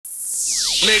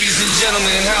Ladies and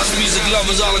gentlemen, house music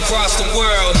lovers all across the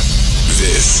world.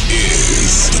 This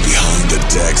is the Behind the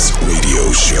Decks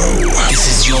radio show. This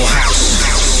is your house.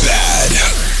 Bad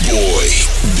Boy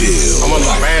Bill. I'm one of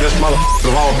the baddest motherfuckers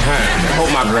of all time.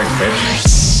 Hold my drink,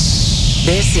 bitch.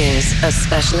 This is a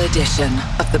special edition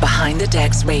of the Behind the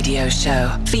Decks radio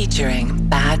show featuring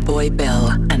Bad Boy Bill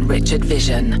and Richard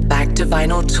Vision. Back to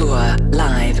Vinyl Tour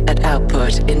live at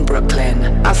Output in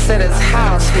Brooklyn. I said it's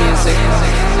house music.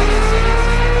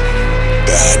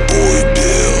 Bad Boy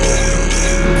Bill.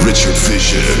 Richard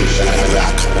Vision.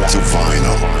 Back to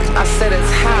vinyl. I said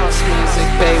it's house music,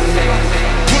 baby.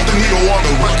 Put the needle on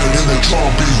the record and the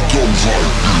drum beat goes like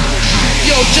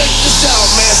this. Yo, check this out,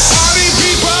 man. Party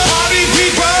people, party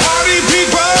people, party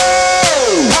people,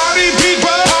 party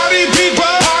people, party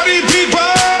people, party people,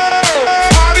 party people,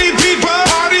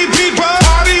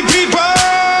 party people,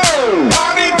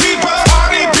 party people, party people,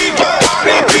 party people,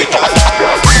 party people.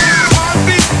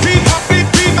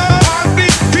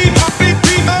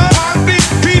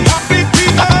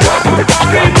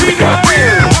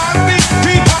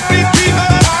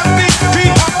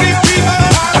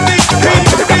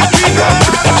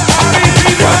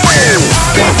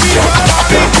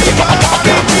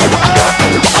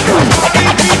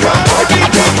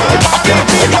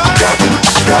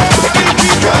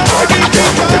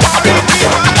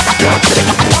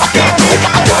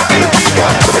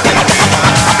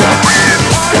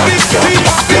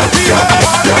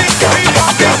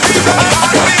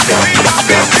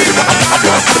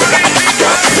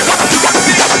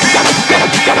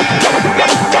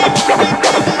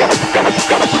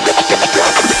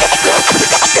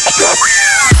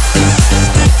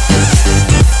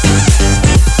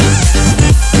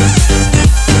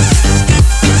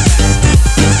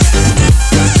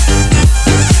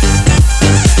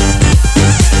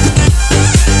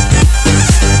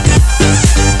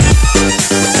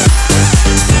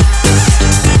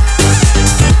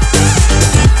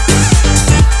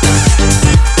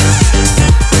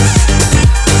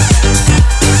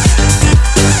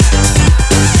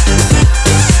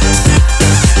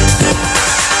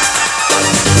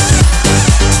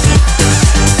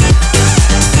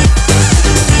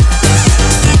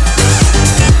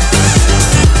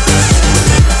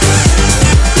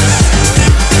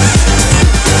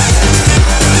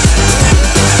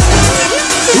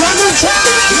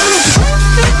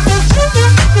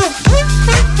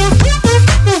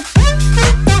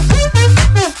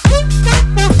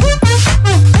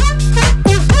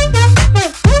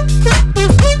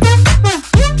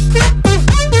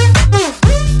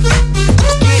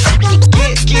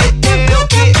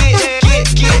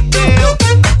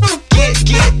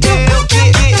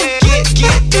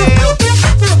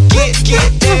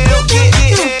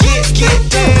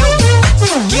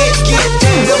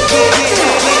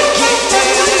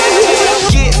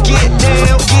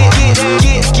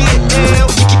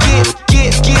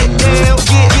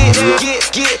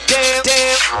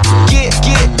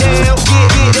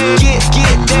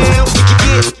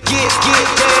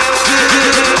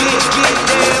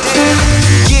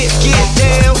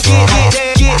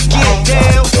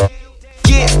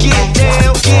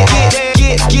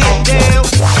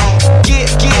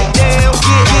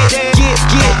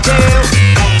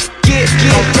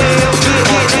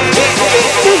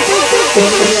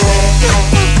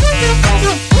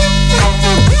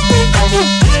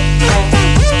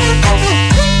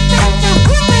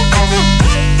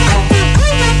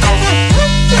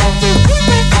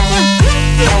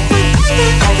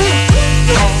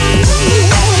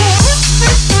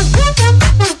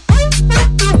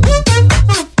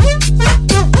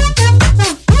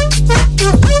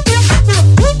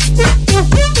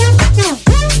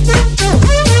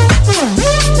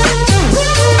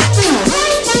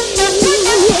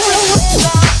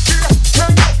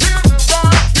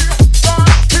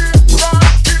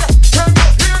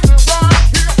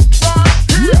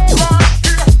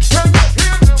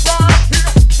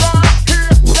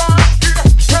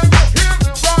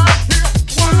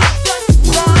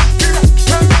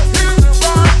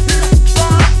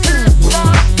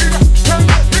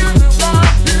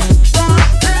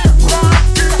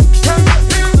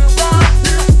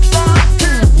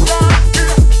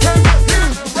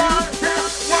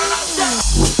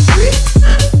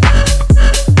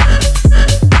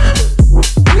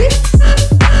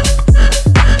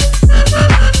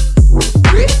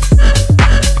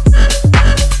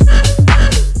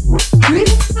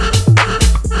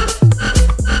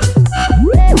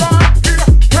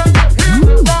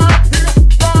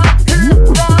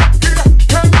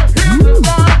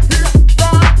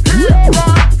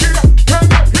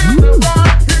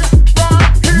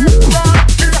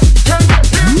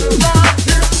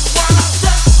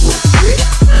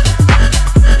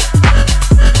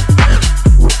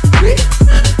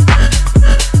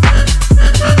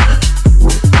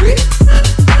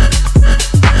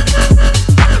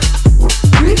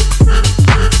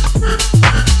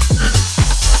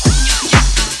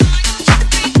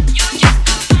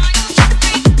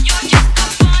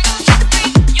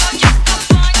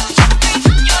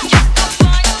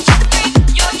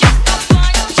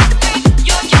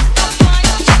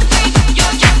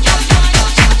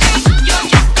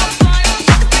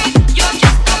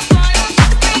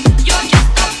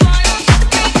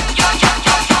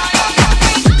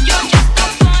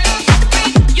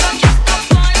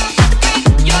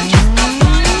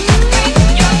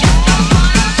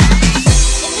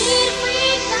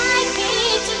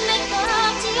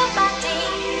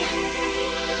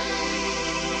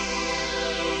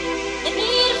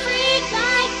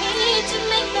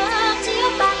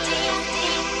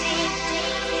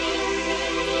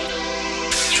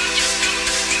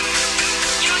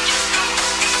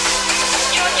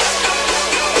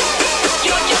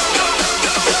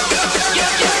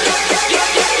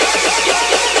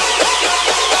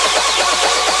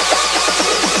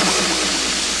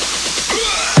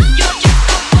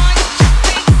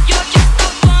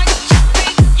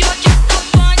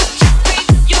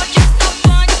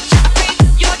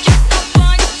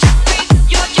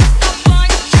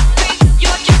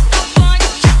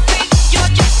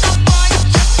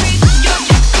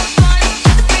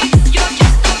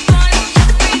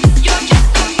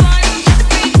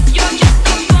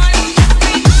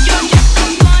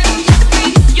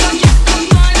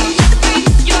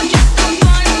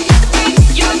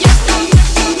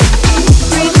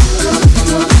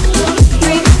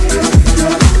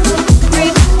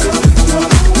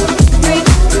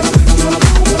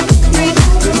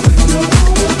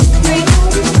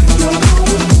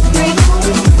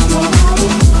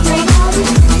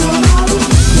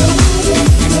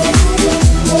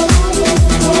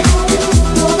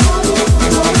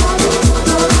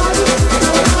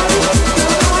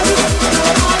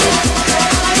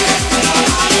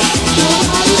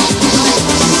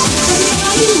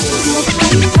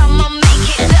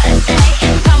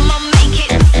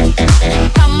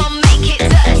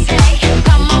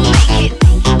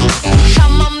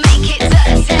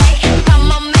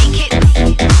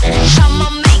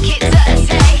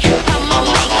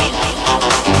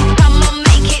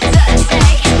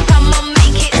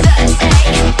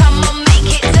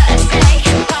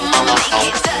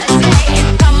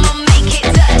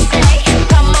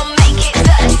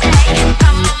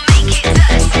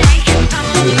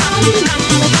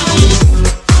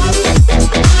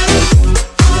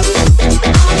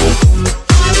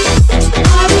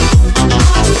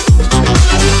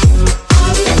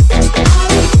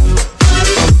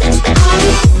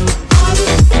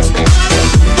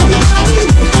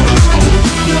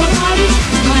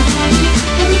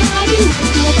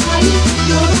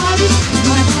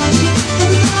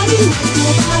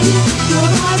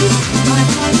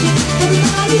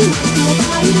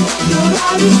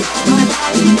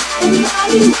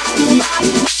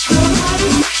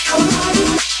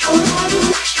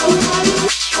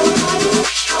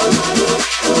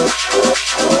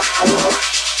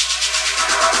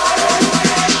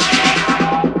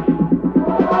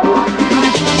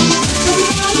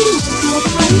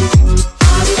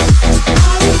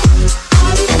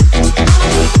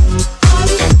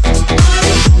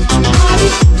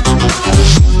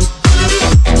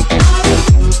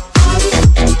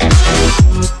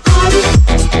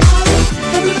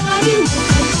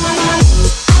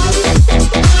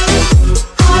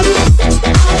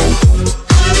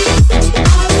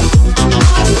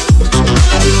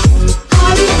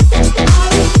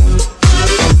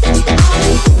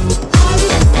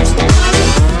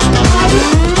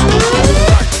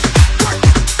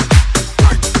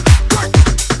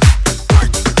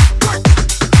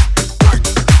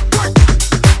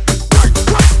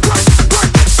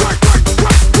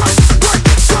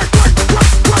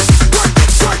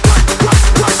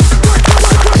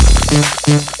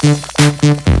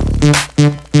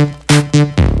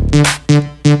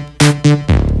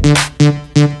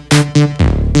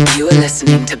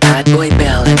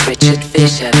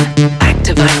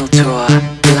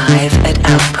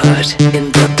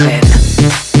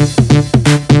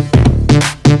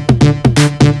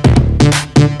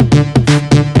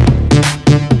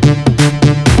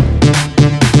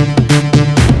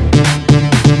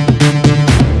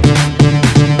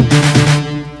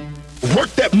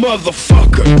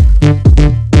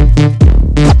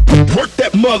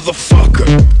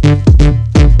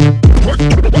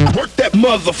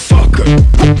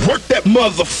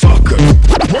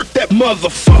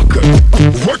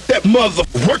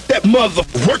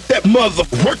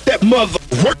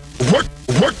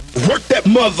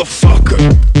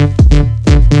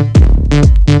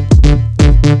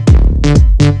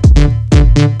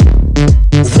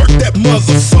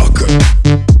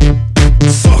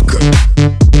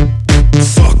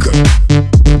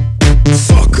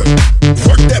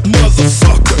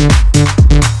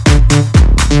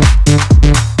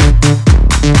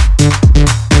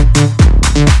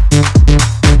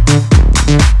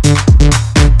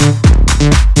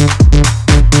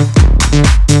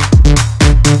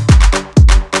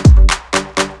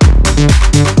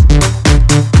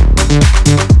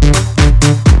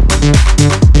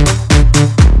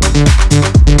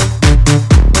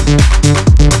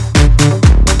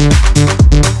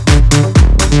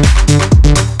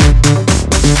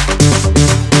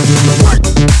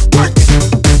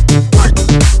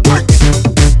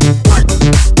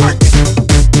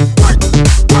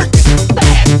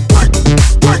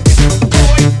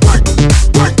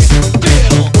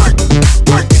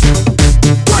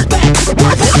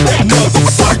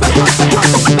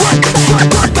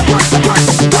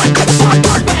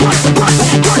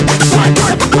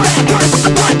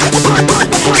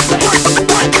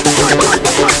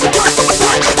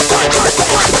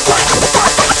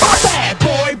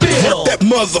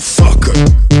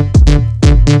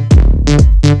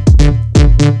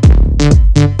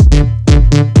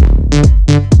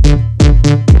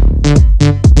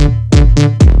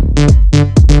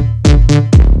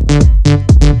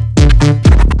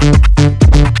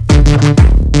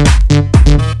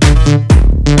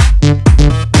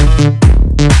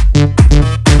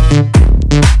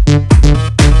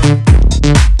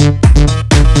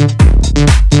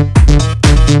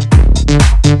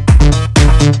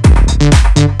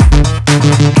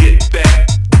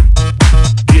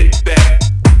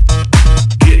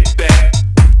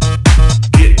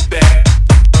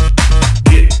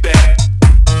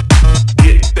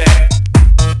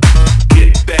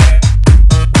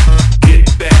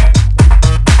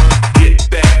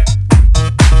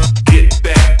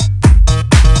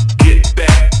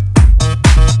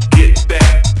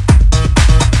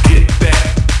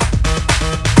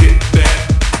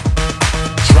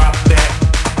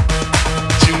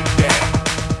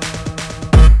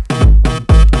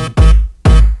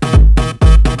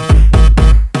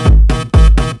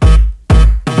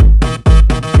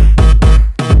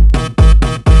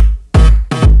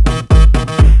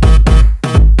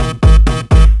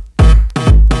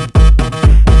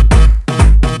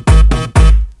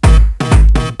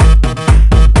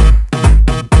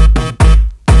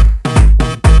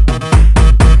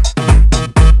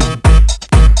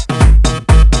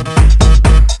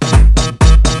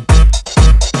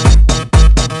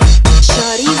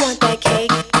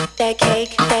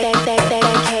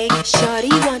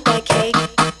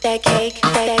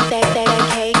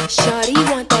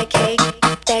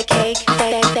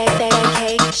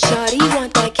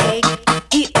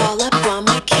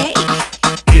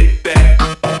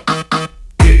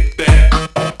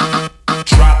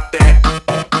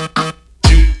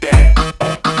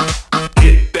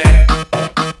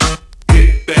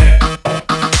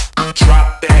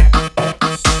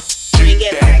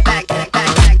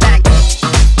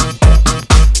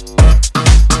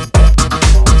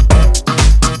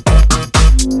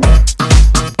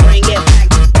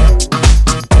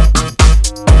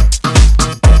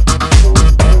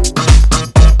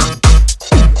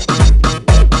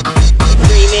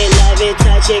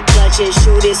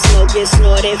 get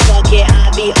snorted, fuck it,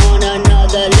 I be on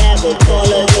another level. Call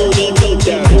of Duty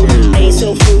deeper, ain't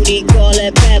so fruity, call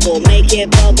it pebble. Make it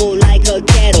bubble like a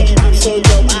kettle. I'm so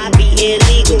dope, I be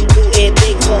illegal. Do it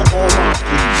big for all my.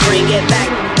 Bring it back,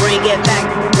 bring it back,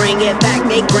 bring it back.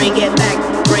 They bring it back,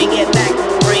 bring it back,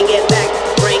 bring it back,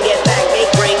 bring it back. They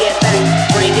bring it back,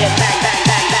 bring it back, back,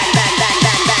 back, back, back,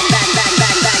 back, back,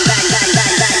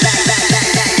 back, back, back, back, back, back,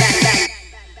 back, back, back.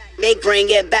 They bring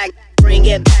it back, bring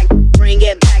it back, bring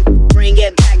it back, bring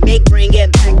it back. They bring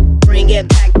it back, bring it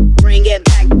back, bring it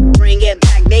back, bring it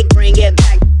back. They bring it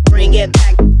back, bring it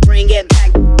back, bring it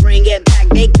back, bring it back.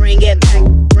 They bring it back,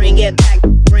 bring it back,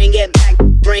 bring it back, bring back,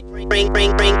 back, bring it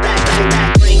back,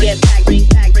 bring back, bring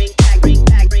back, bring back,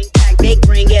 bring back. They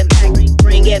bring it back,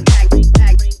 bring it back,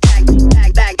 back,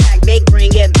 back, back, back. They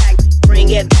bring it back, bring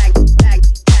it back, back,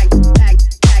 back,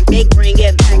 back. They bring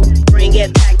it back, bring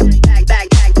it back, back,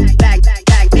 back, back, back,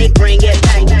 back. They bring it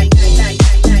back, back, back, back.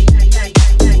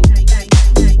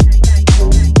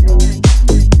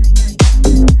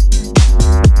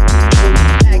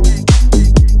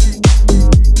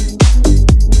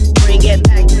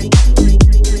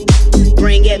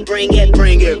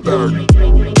 Bring it back.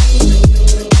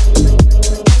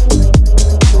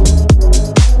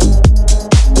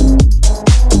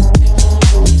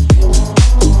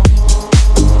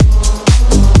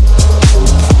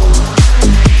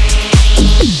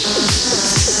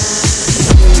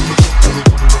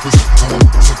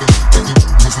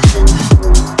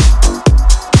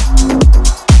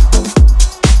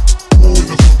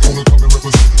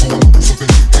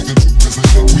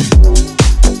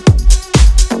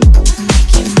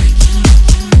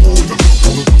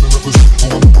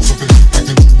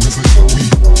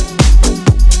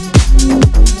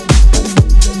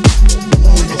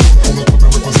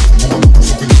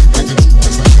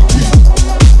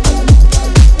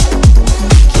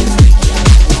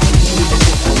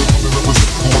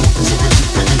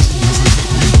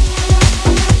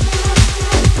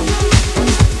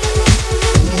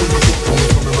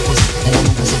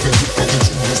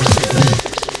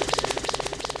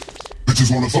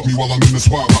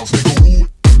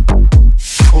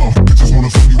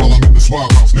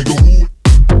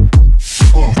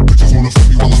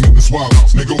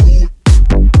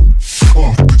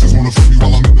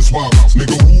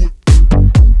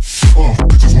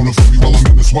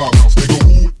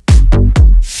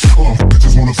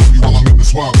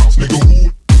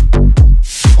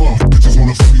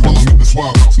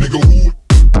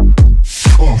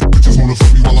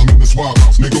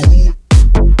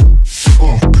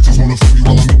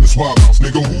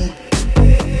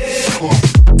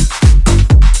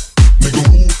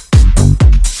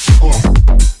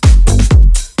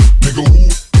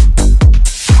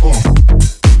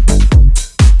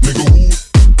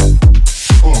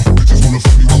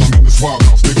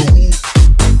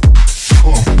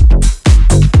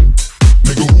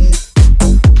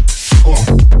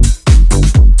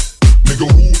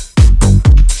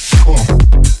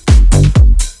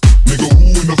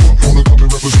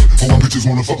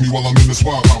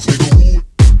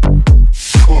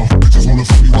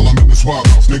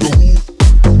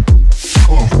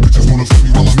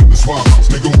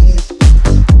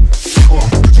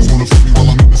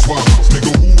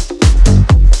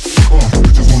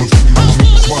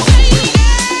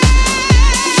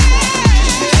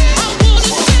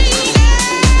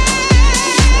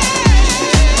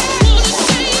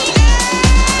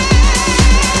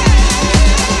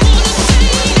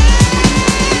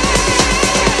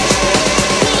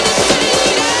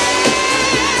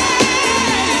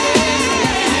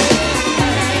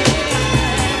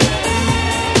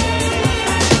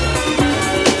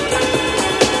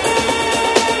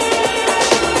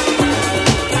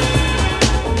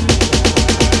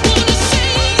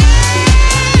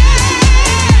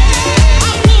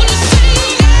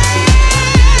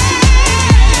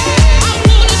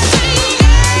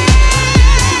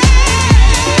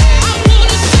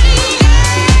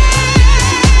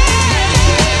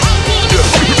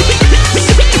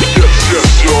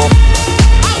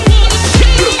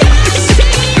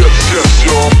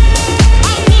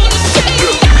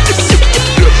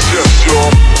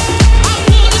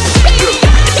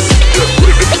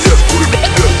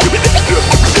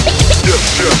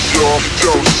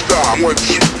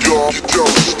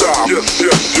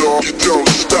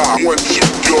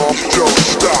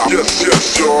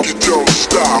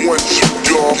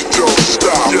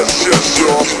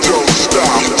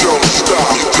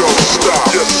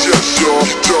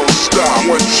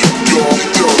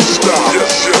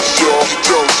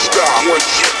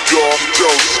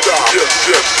 Yes,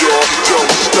 yes, y'all,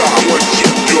 don't stop. Once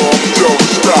you go, don't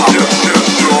stop. Yes,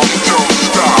 yes, y'all,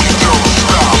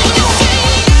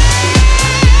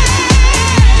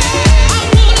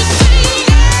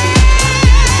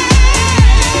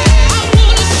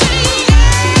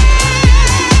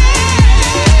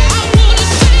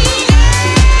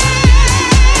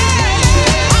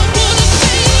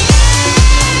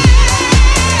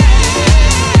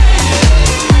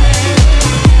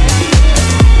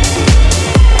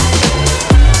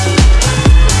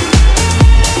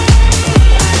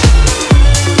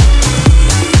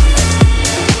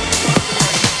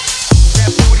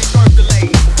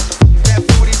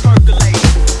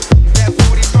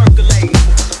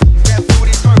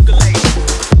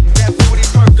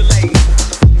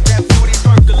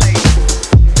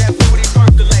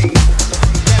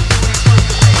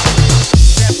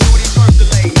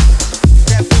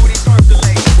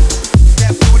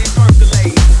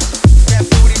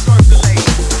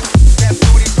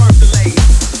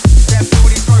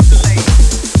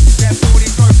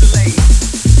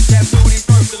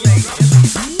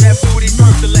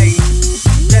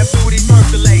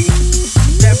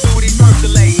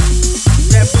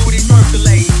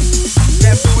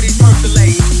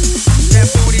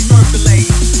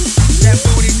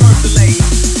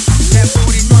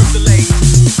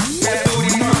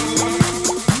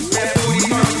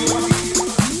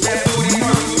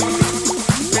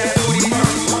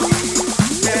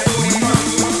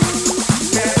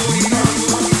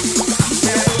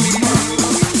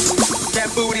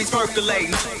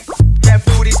 percolating. That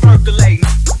booty's percolating.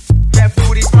 That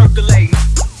booty's percolating.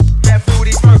 That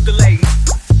booty's percolating.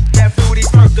 That booty's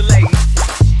percolating.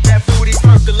 That booty's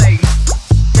percolating.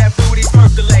 That booty's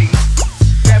percolating.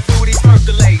 That booty's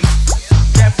percolating.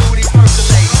 That booty's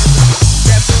percolating.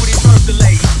 That booty's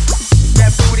percolating. That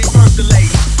booty's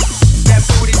percolating. That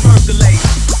booty's percolating.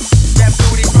 That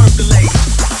booty's percolating.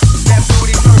 That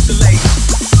booty's percolating.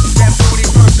 That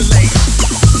booty's percolating.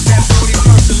 That booty's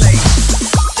percolating.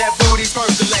 That booty's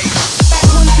percolating. Back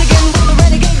once again with the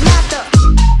renegade master.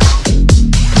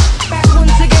 Back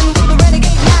once again with the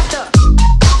renegade master.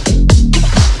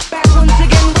 Back once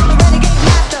again with the renegade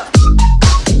master.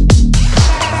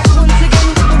 Back once again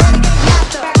with the renegade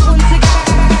master. Back once again.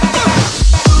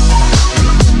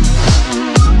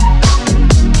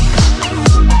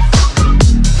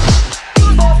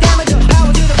 More damage,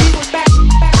 power to the people's back.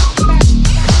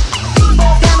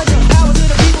 More damage, power to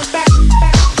the people's back.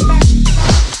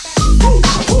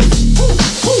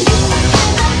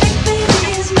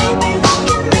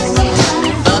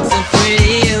 Thoughts so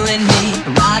pretty, you and me,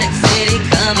 erotic city,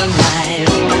 come alive.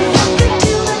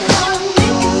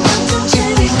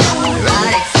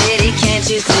 Erotic city, can't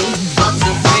you see? Thoughts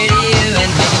so pretty, you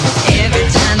and me. Every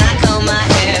time I comb my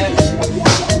hair,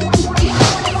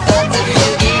 thoughts of you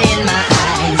get in my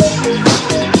eyes.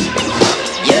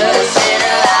 You're a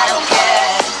sinner, I don't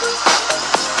care.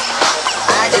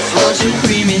 I just want you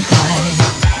creamy pie.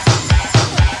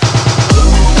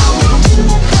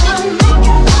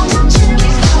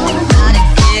 Erotic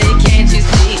city, can't you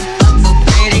see? Thoughts so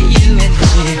pretty, you and me.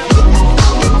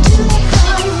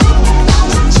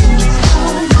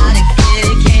 Erotic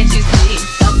city, can't you see?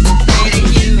 Thoughts so pretty,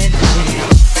 you and me.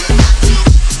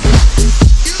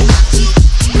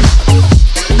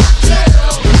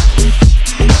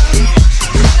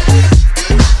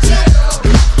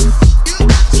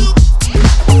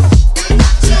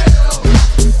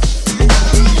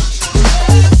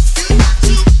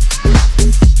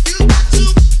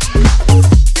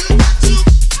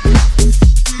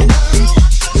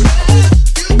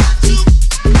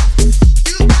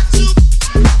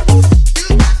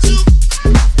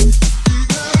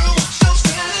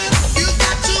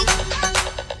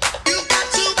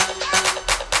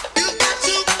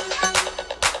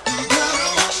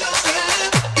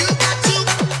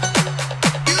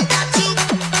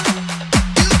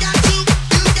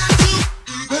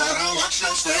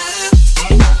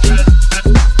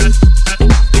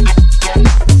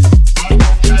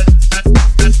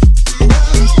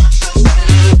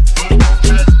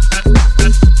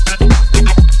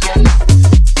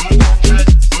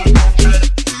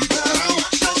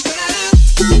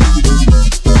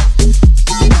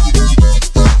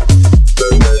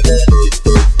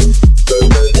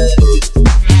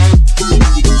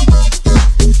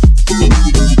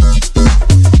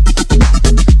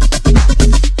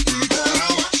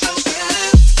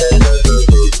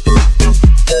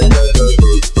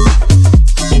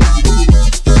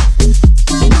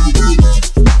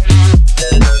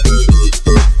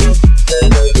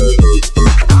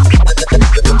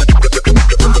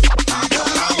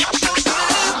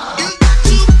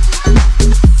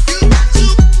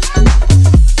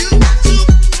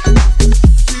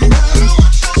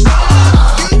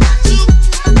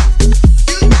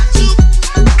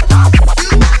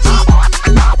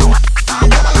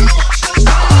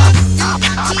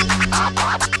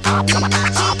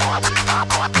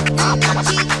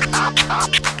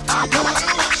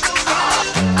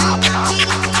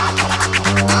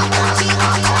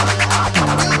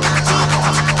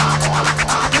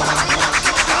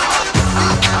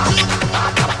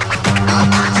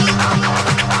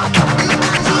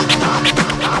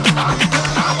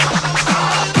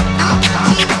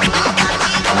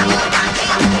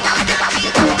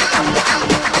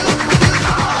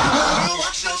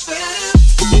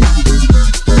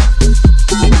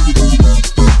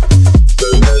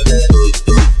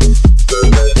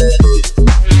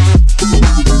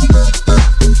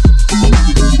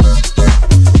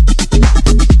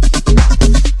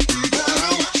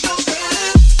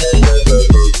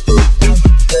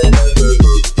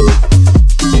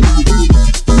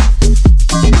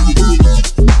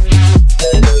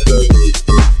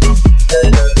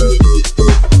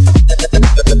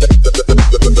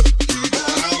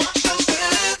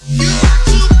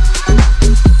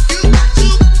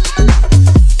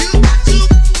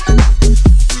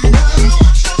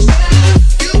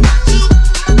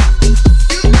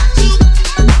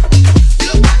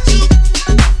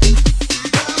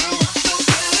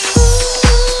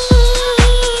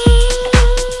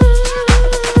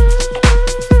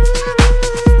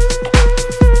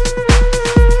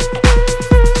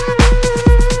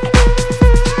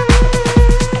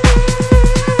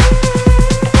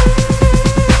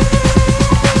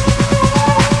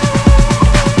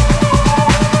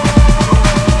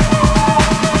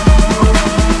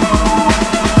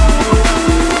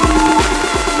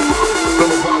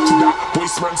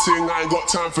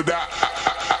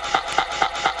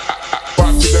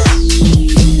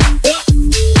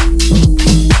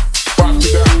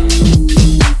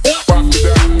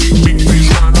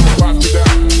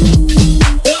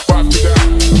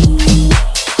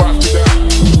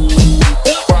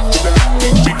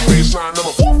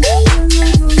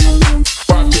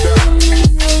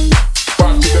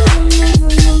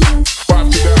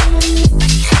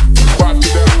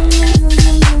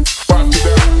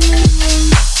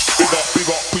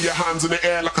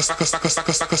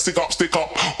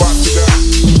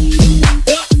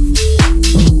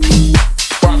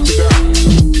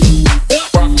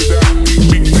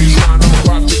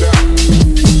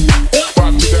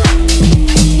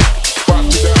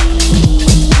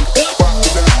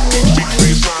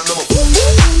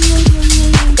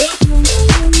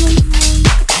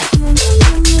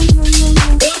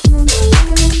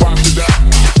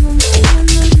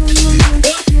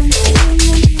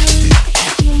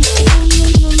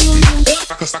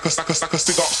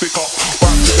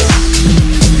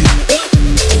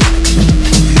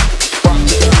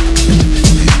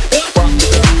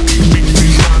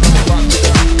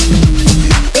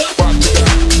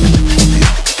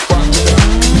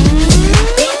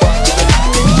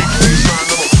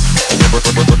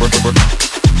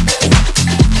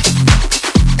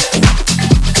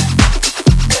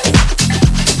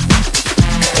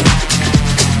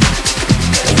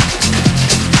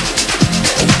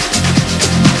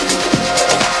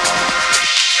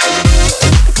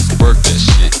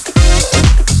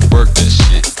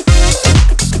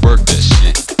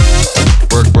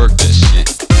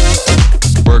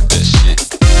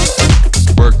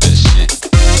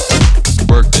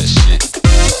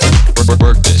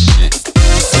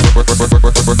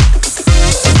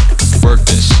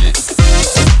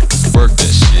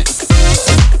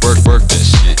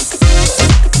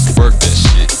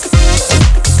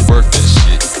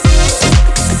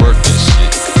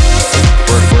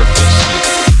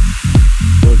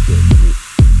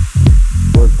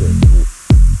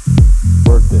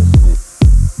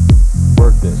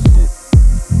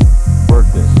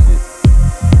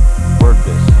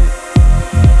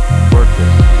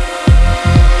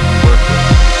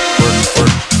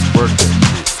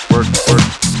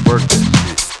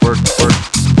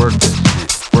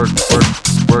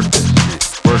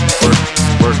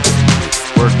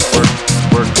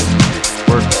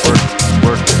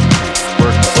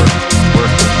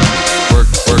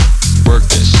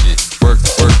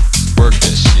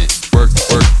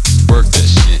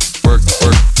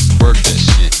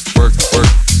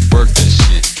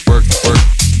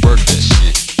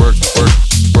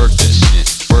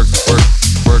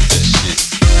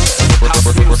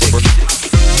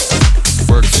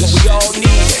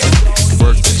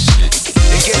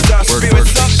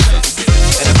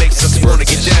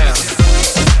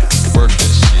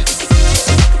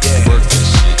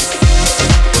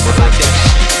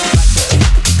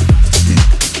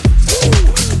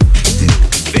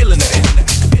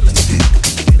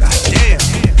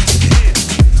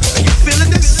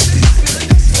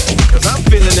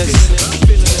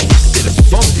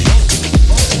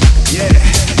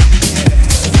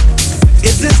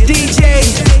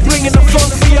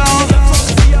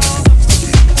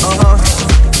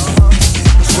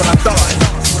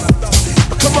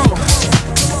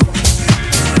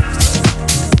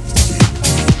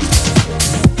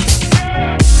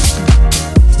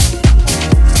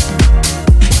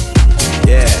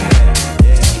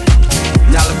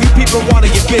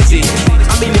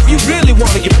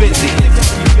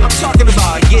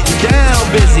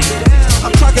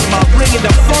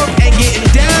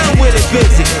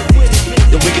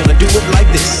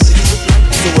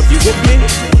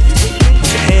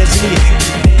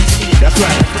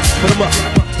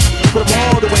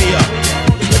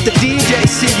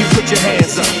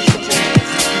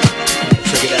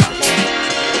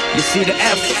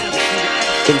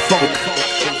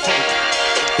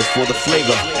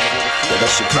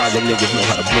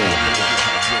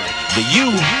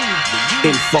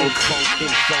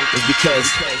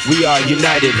 We are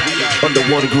united under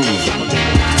one groove.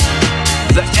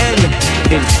 The N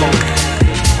in funk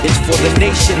is for the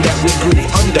nation that we grew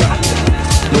under.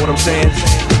 Know what I'm saying?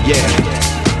 Yeah.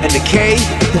 And the K,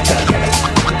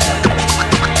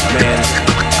 man,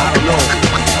 I don't know.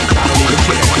 I don't even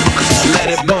care. Just let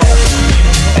it bump.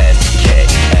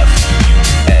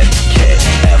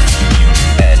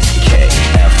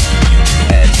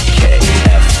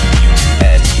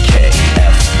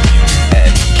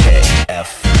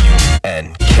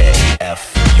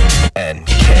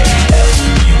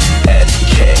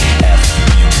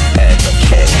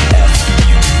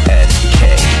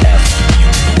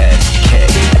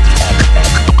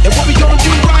 And what we gonna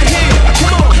do right here?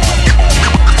 Come on.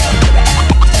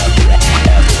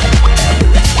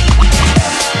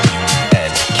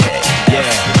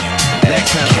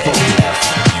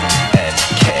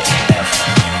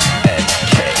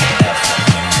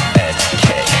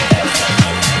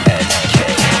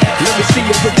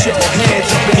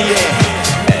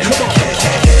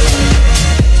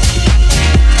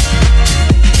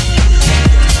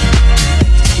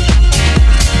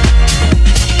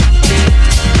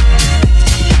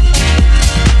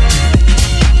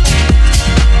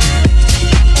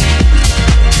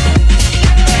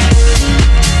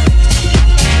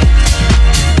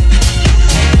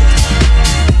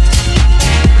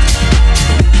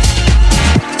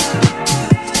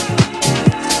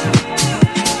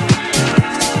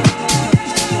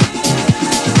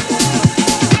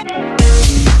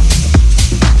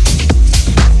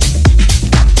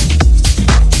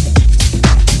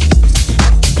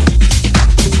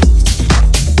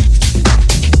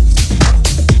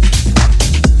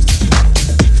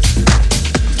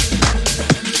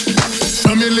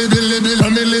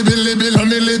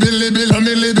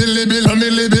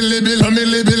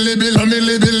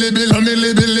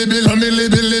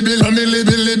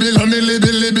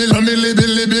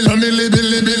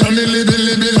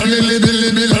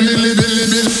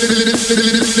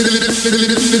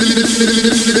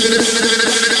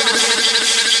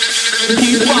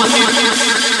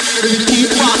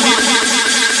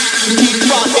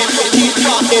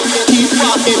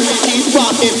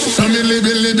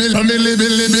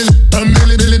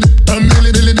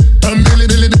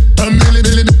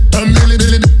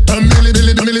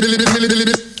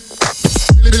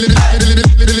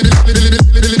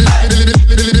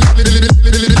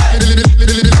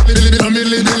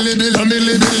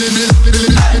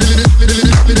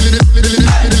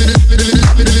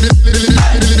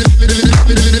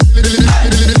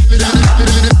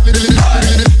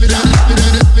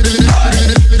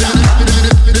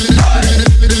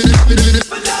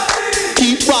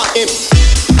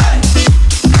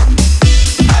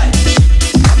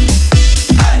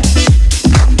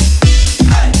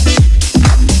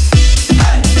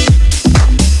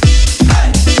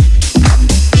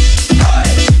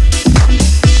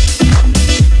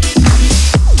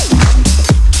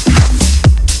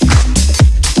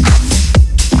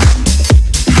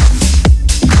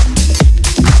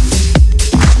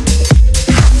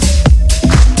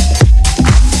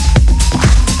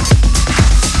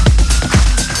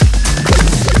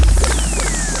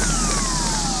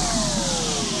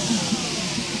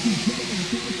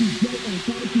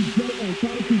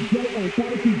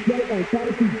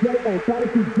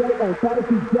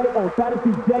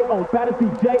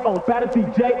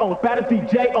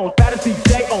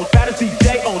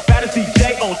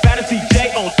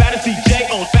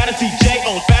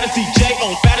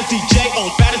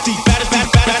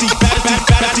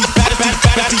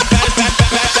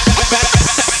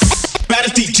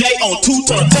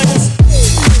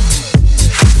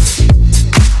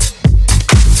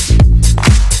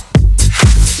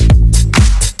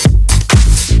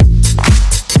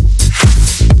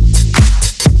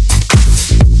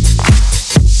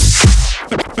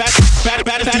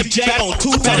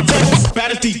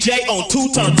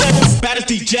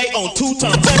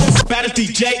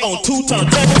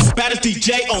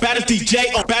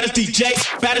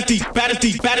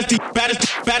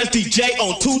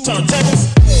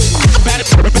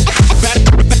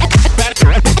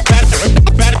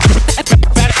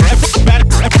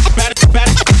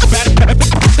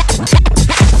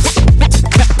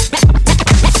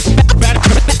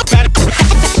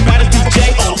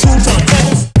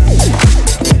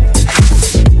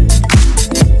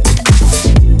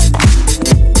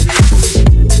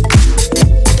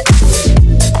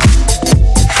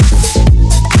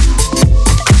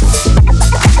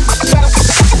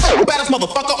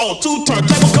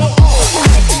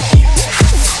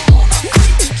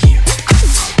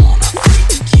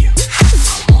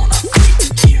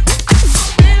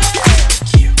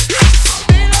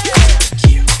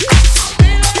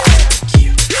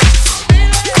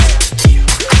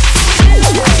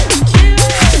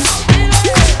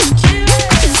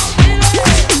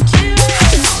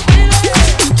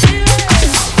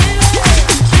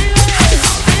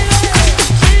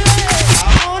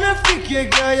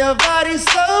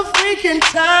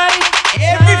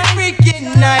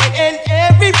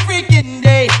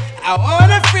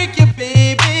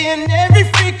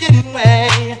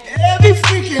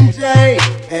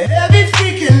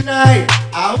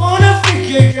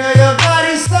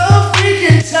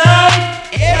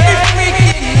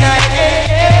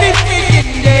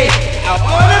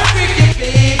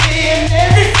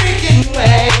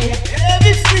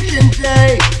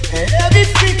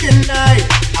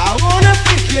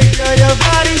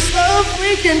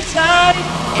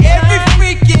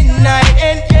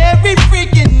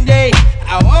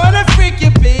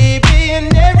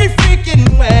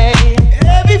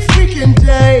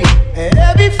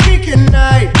 Every freaking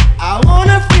night, I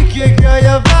wanna freak you, girl.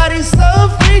 Your body's so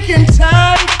freaking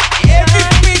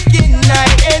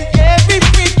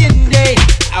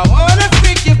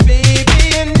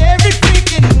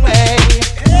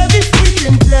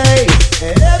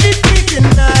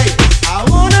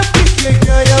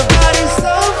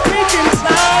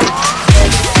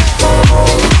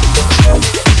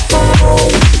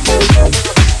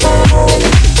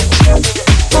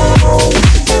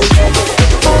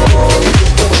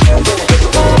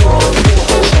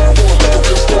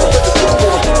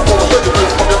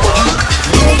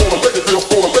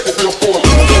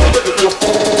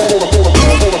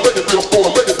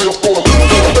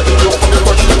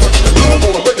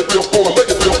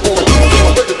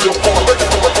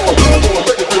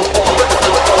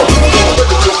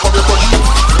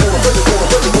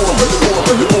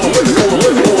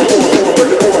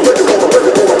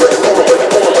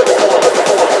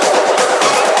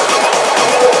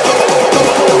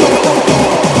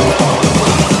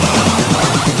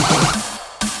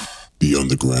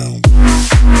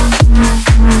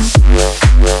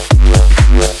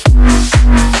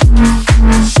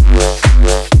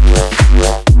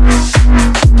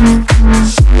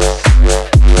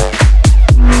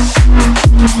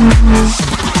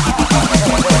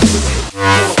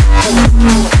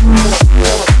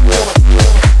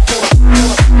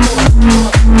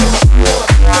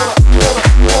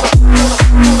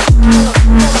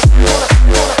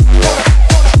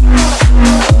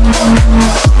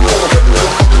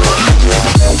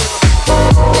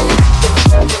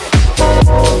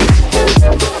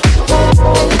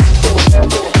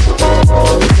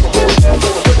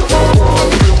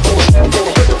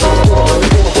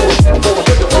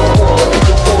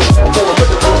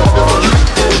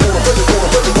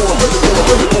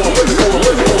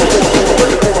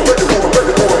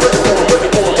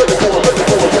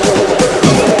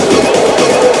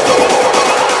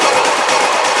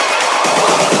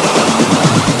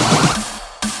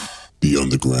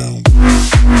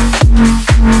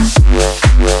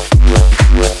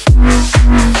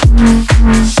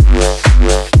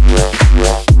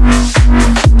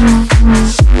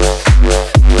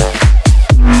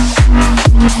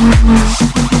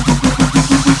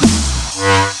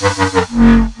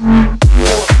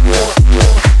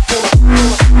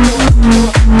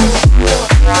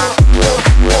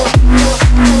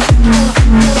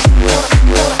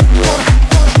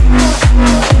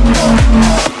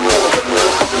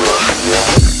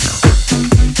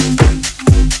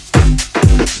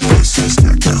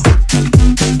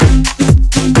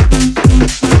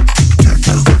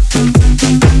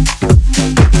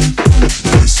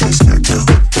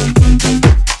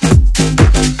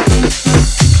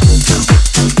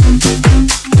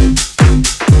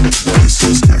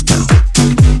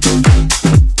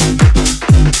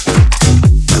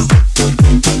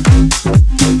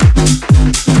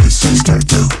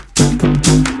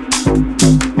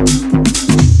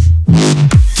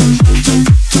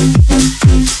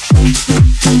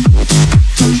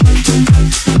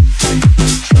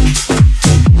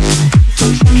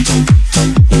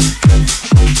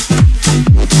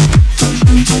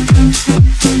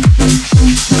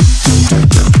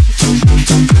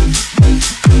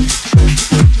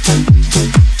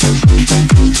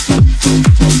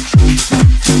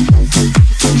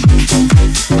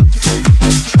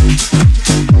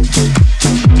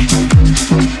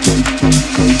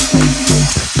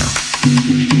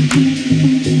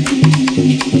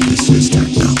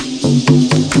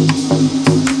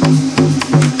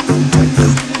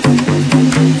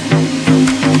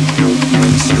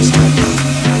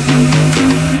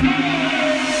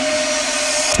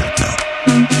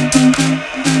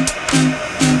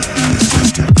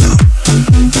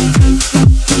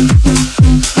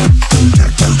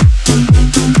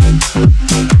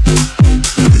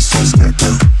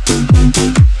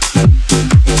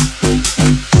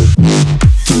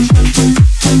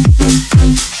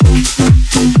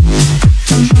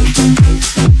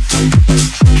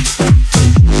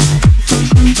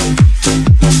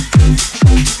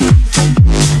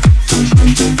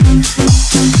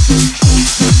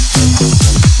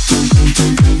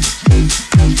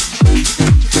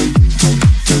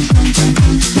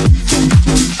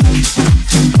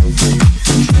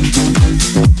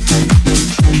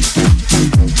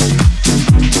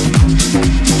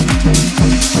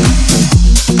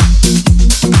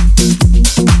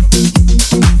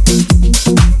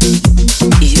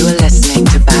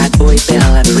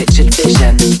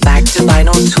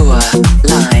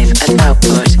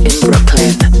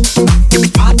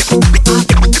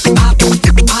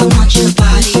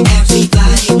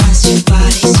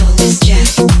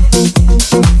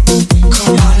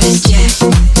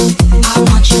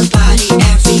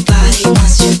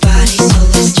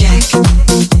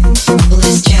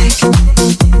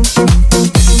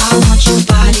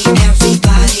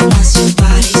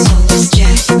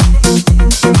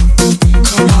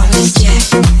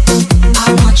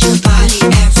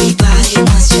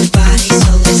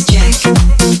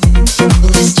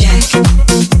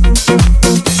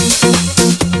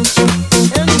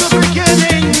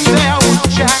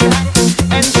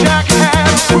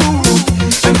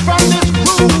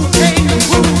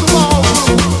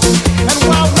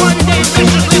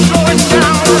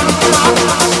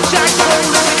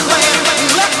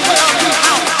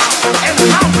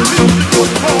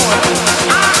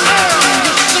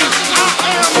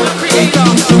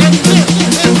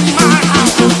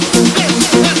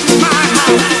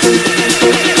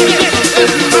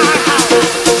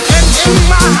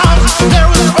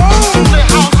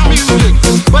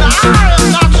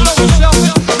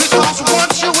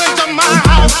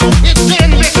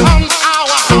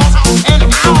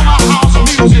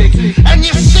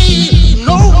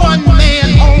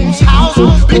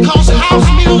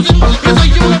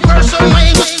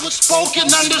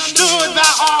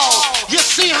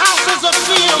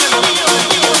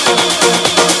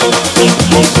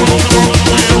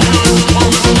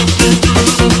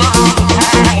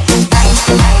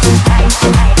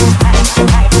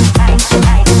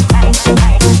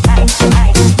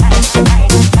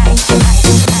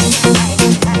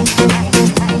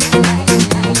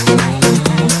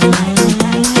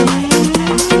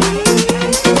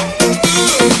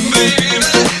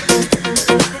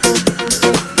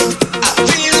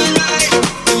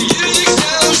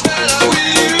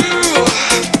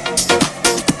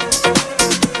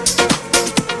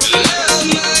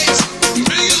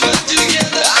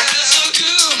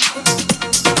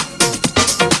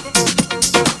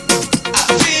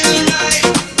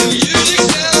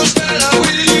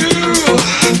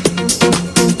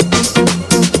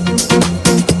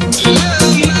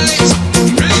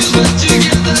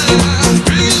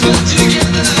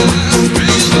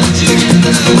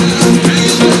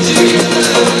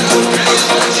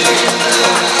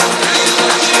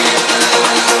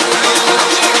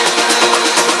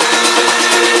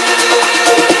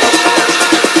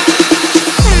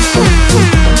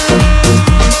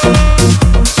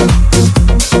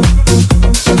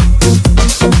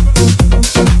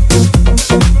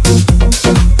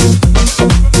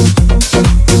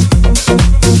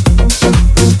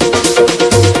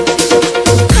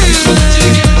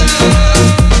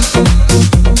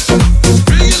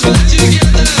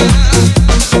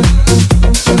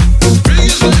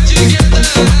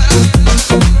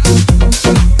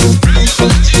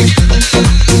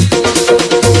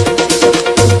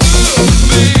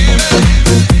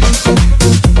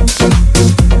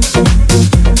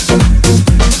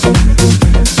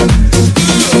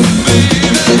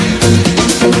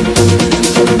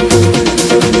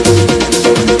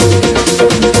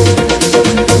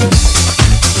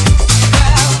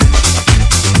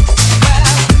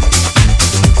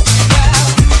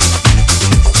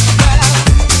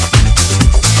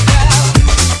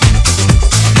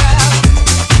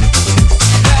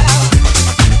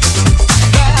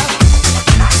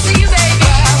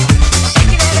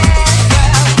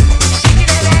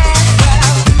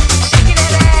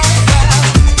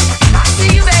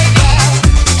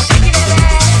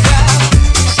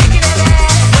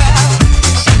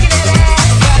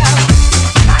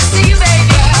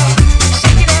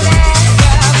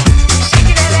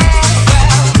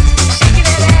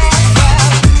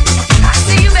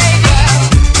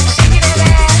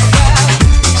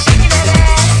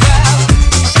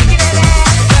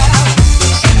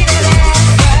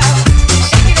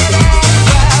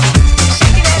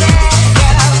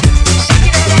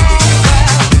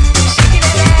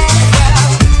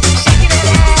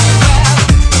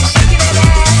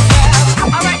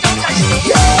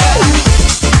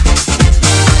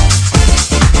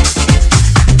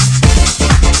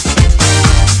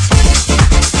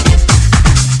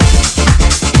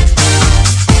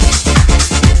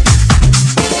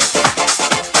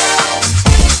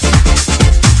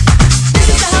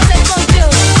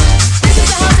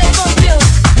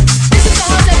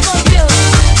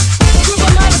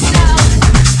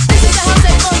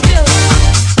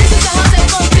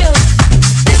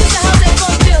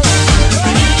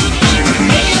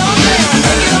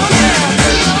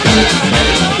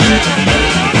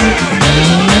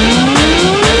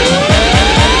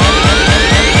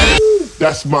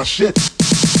That's my shit. That's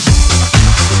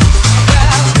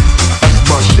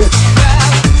my shit.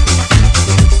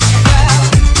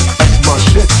 That's my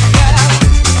shit.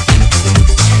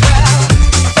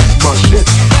 That's my shit.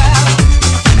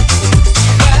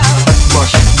 That's my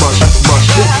shit. That's my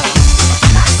shit.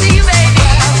 I see you, baby.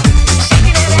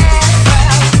 Shaking that ass.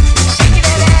 Shaking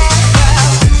that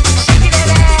ass. Shaking that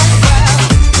ass.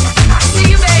 I see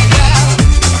you, baby.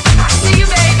 I see you,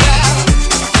 baby.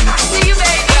 I see you,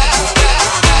 baby.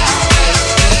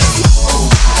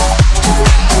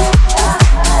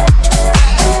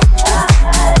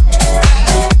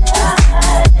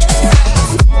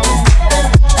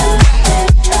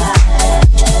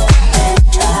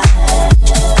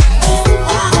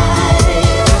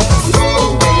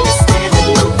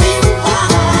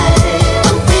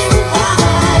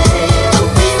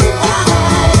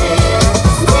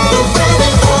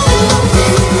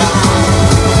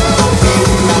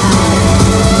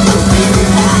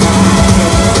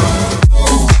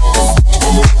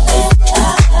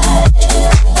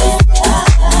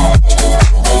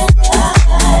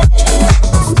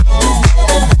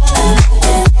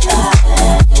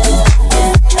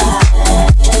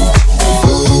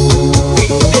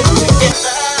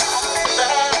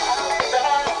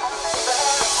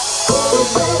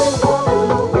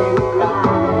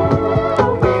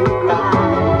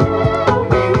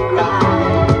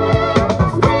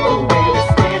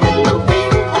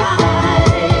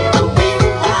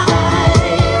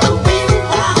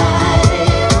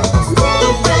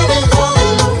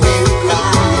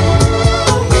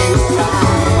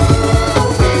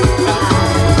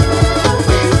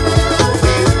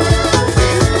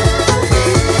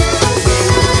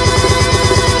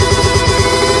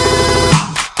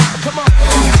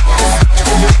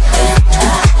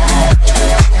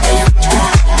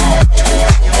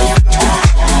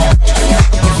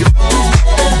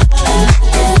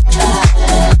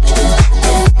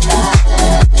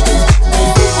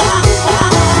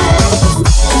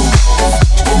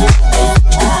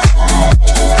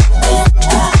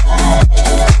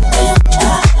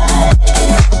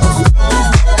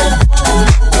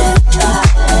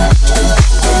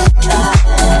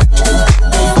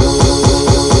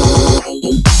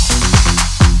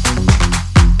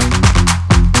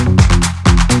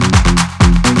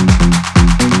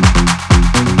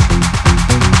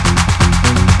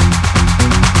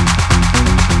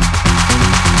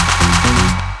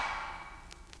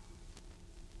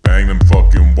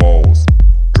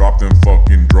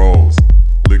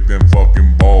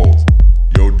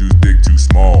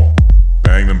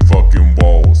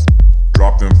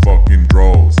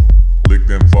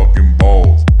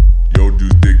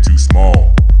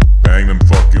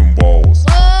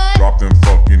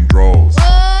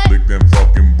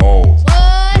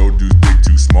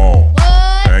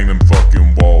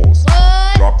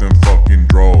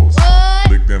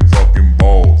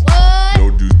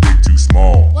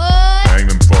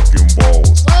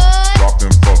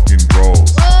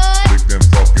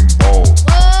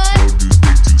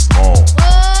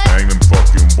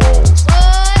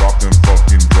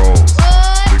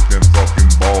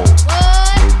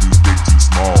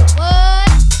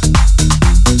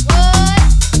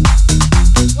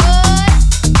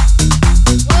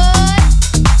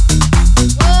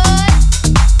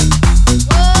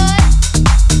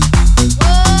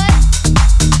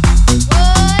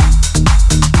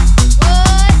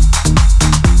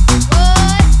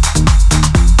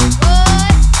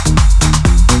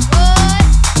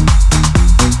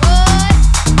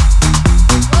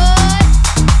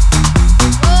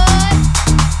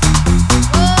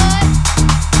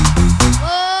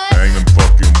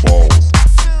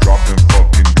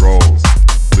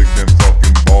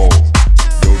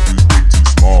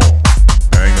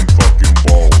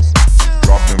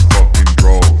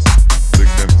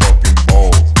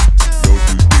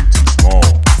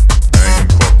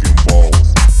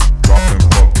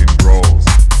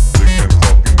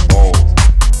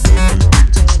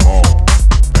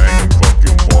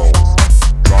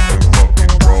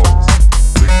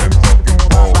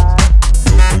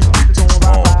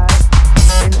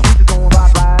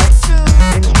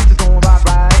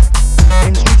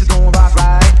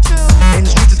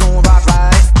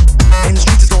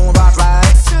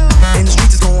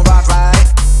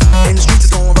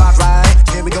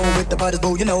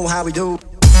 we do.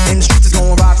 In the streets it's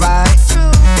gon' rock right.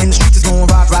 In the streets it's gon'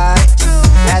 rock right.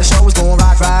 At the show it's gon'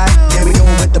 rock right. Here we go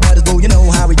with the butters, boo, you know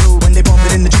how we do. When they bump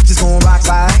it in the streets it's gon' rock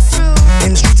right.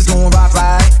 In the streets it's gon' rock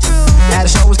right. At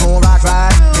the show it's gon' rock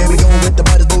right. Here we go with the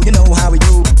butters, boo, you know how we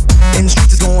do. In the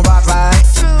streets it's gon' rock right.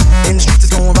 In the streets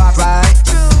it's gon' rock right.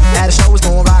 At the show it's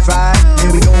gon' rock right.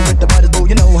 Here we go with the butters,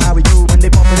 boo, you know how we do. When they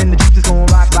bump it in the streets it's gon'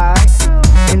 rock right.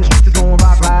 In the streets it's gon'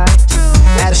 rock right.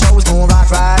 At the show it's gon'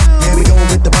 rock right. Here we go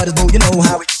with the butters, boo, you know how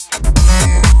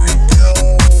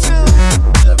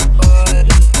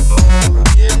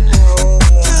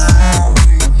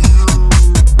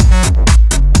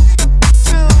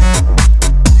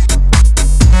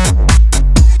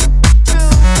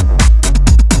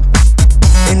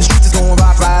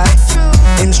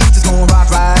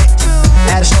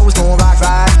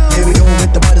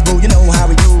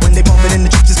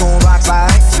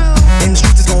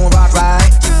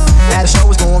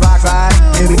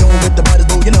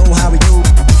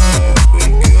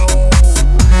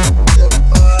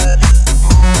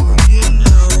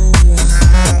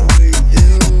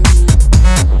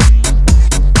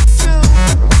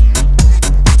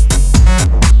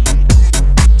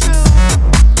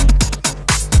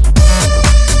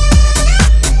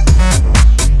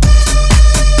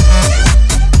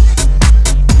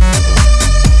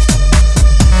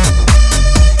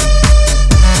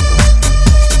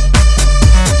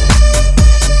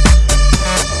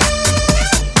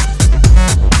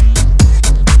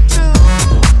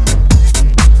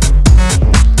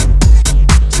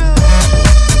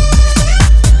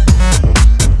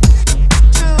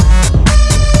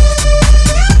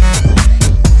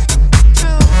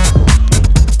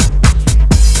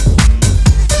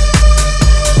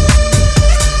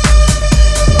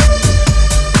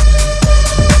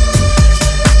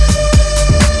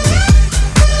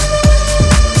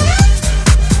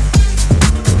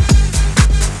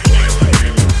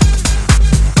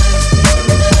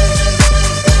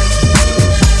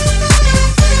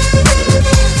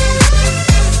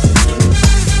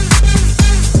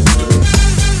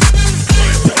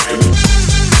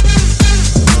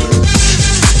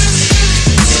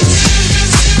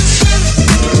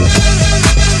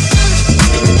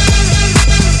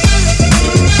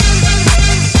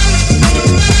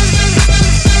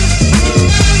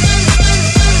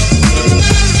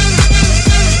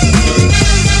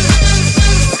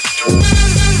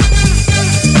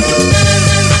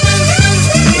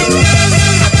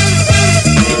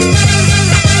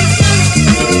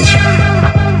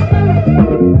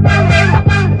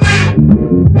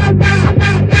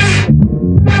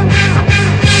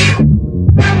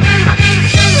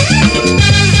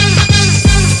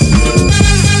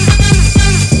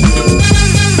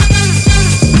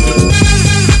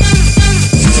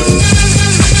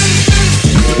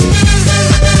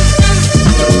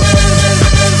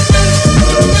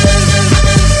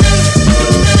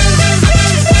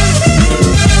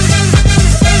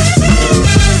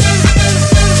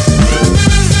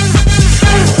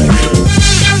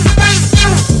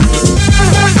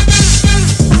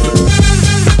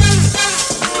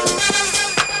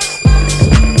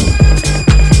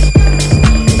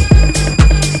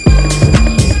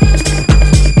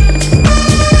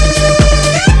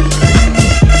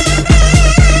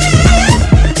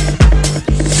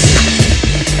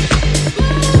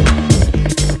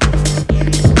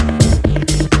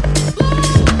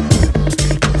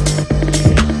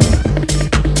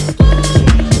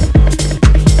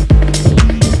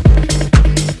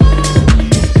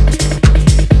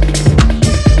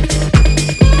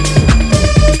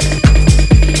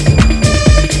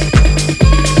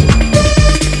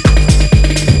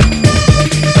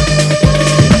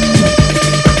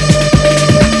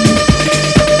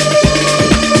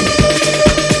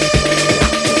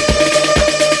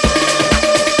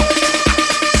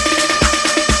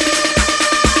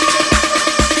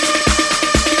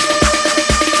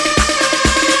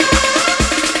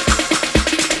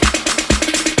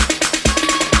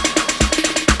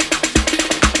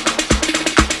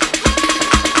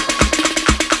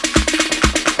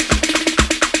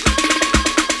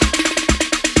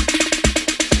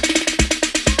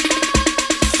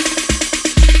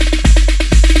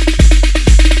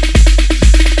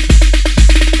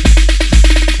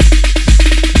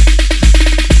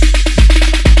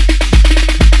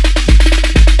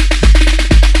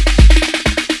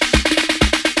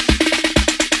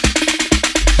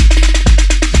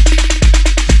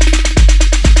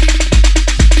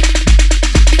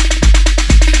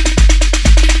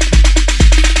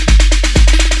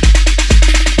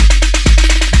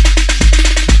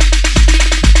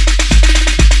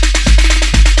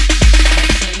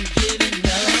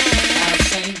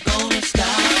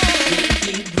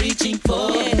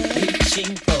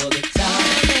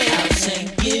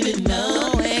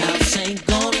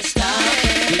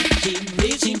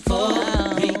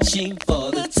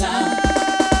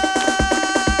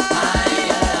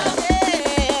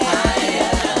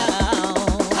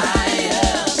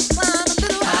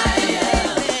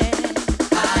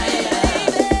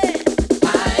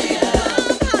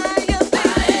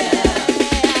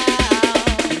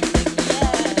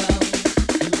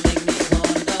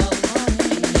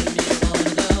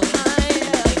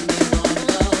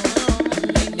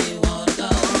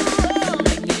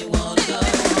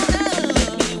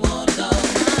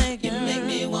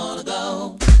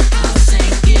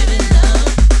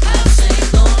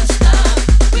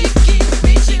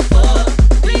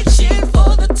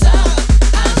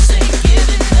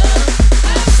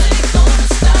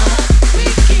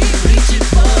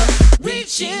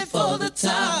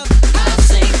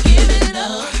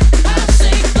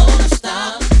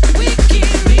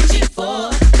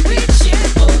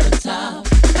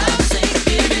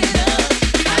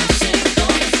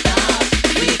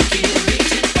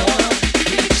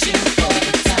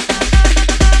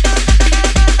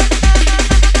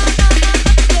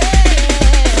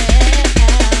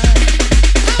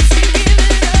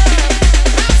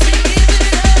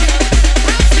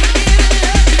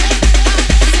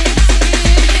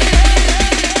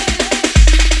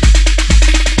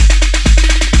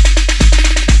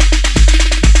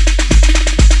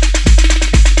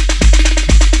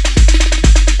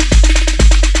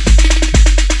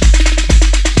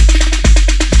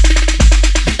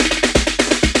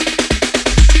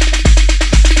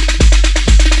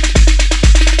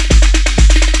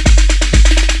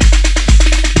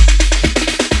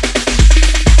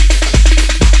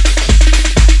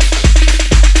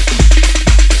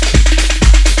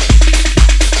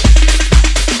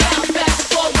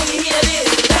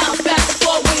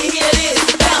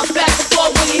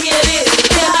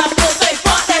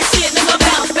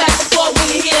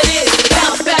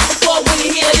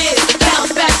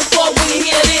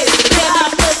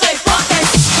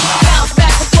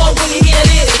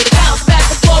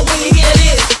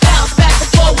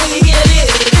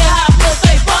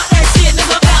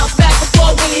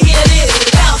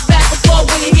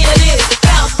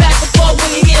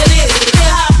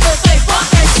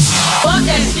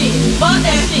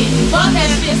shit, fuck that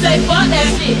shit, say fuck that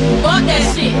shit, fuck that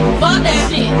shit, fuck that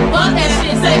shit, fuck that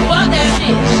shit, say fuck that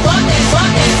shit, fuck that, fuck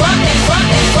that, fuck that,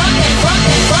 fuck that, fuck that, fuck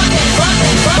that, fuck that, fuck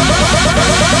that, fuck that.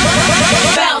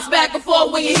 Bounce back and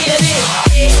forth when you hear this.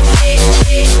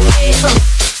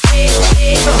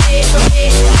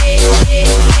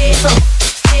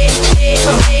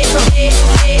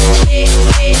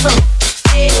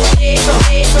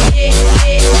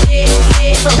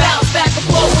 Bounce back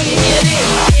and forth when you hear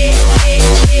this.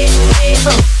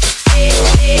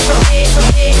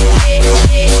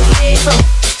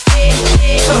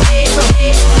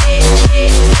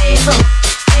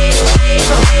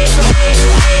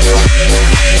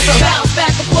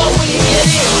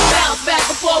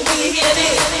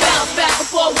 Bounce back and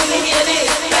forth when you hear this.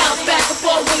 Bounce back and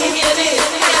forth when you hear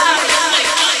this.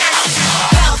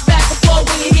 Bounce back and forth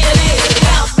when you hear this. Bounce back and forth when you hear this.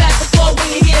 Bounce back and forth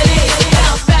when you hear this.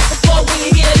 Bounce back and forth when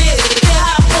you hear this.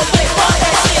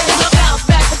 Bounce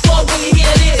back and forth when you hear this. Bounce back and forth when you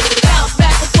hear this. Bounce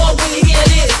back and forth when you hear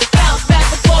this. Bounce back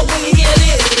and forth when you hear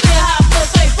this.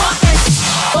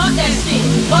 Fuck that shit.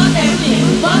 Fuck that shit. Fuck that shit.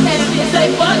 Fuck that shit. Say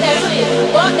fuck that shit.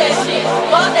 Fuck that shit.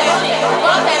 Fuck that shit.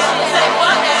 Fuck that shit. Say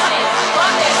fuck that shit.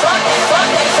 Fuck that. Fuck that.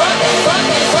 Fuck that. Fuck that. Fuck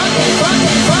that. Fuck that.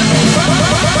 Fuck that.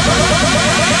 Fuck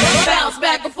that. Bounce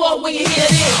back and forth when you hear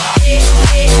this.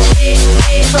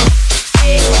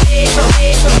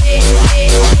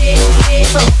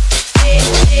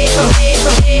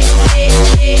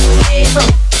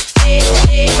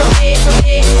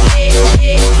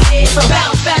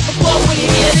 Bounce back and forth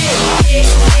when you hear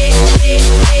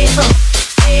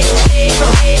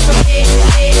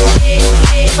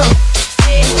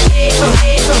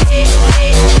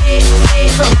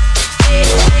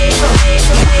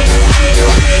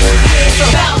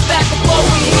this. Bounce back and forth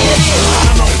when you hear this.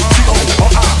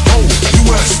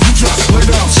 U.S. You just lay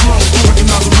down slow.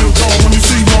 Recognize the real dawn when you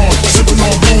see one. Sipping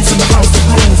on booze in the house of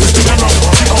blues. It's the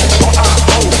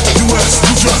N-O-T-O-R-I-O. U.S.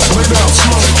 You just lay down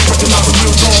slow. Recognize the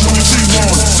real dawn when you see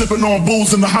one. Sipping on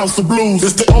booze in the house of blues.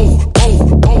 It's the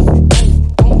O-O-O.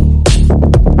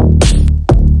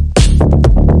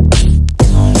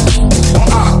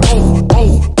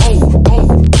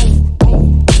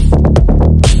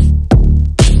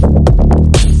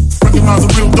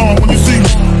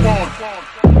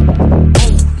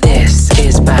 This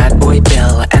is Bad Boy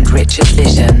Bill and Richard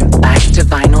Vision back to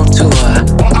Vinyl Tour.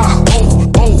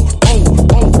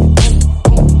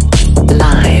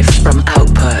 Live from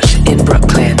Output in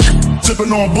Brooklyn.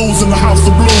 Sipping on booze in the house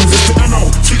of blues. It's the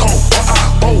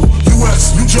N-O-T-O-R-I-O.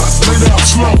 U.S. You just lay down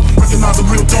slow. Recognize the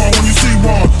real dawn when you see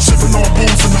one. Sipping on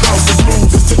booze in the house of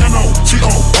blues. It's the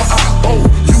N-O-T-O-R-I-O.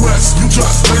 U.S. You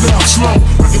just lay down slow.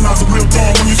 Recognize the real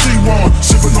dawn when you see one.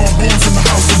 Sipping on booze in the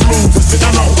house of blues. It's the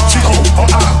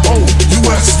N-O-T-O-R-I-O.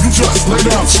 U.S. You just lay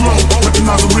down slow.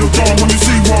 Recognize the real dawn when you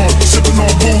see one. Sipping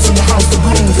on booze in the house of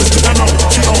blues. It's the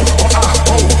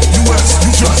N-O-T-O-R-I-O. U.S.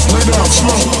 You just lay down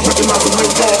slow. Recognize the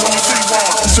real dawn when you see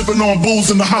one. Sipping on booze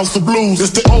in the house of blues.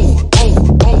 It's the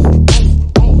O-O-O.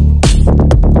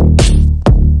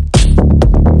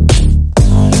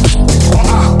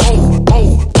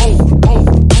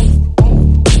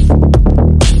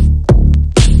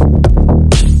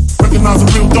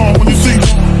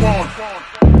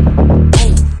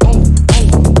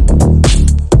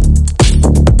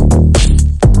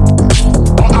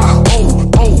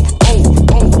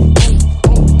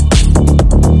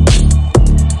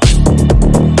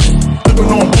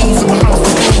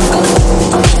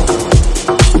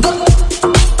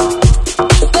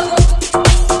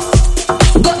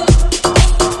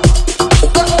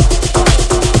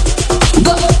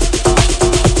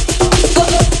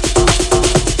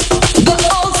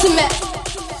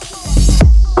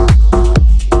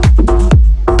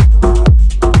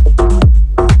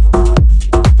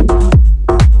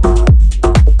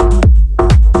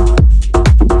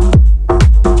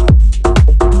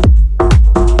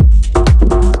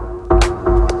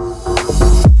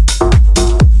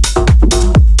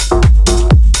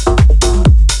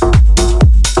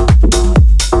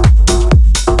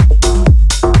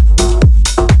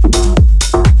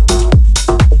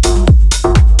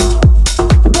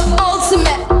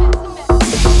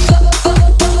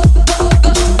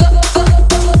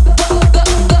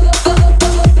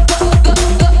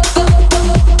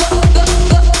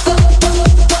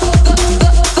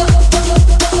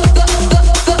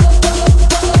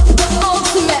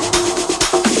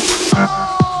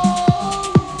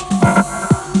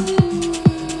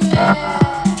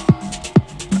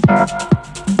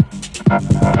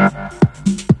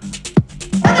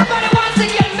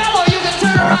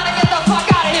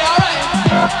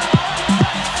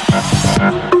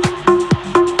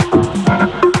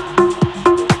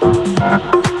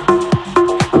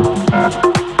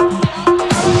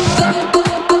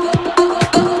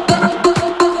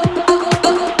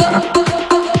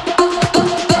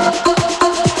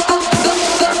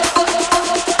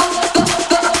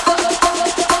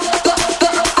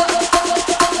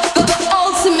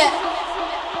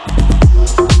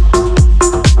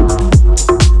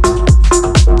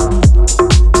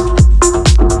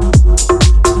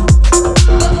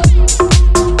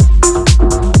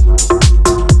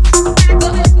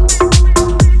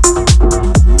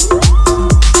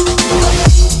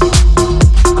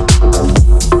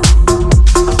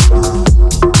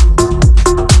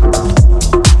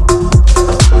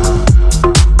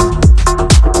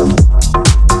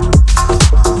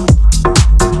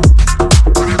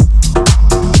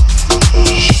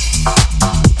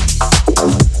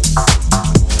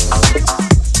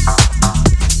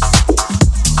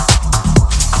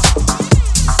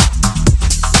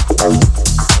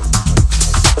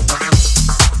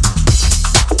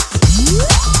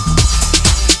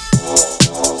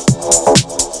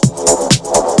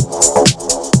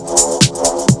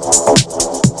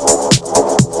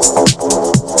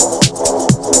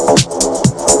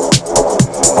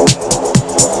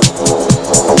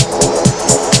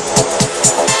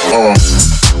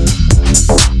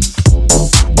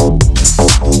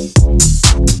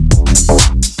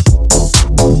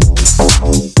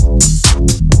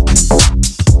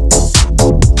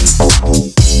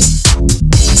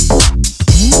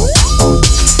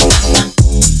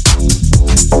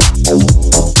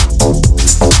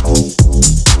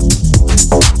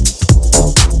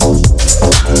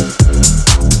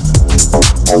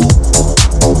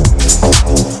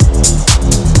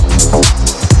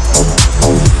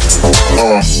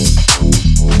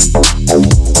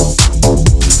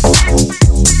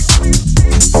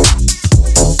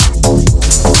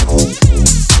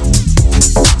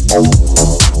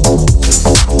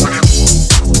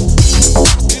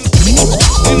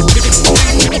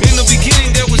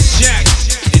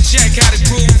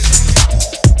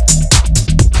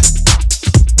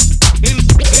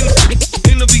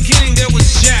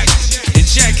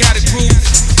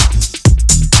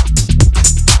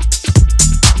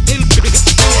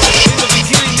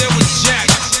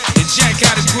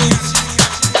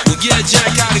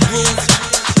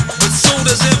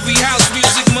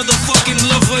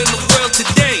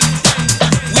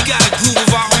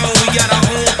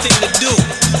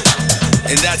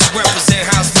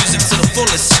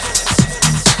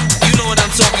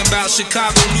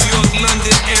 Chicago, New York,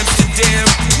 London, Amsterdam,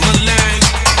 Milan.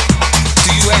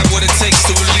 Do you have what it takes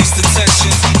to release the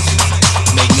tension?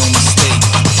 Make no mistake,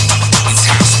 it's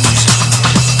house music.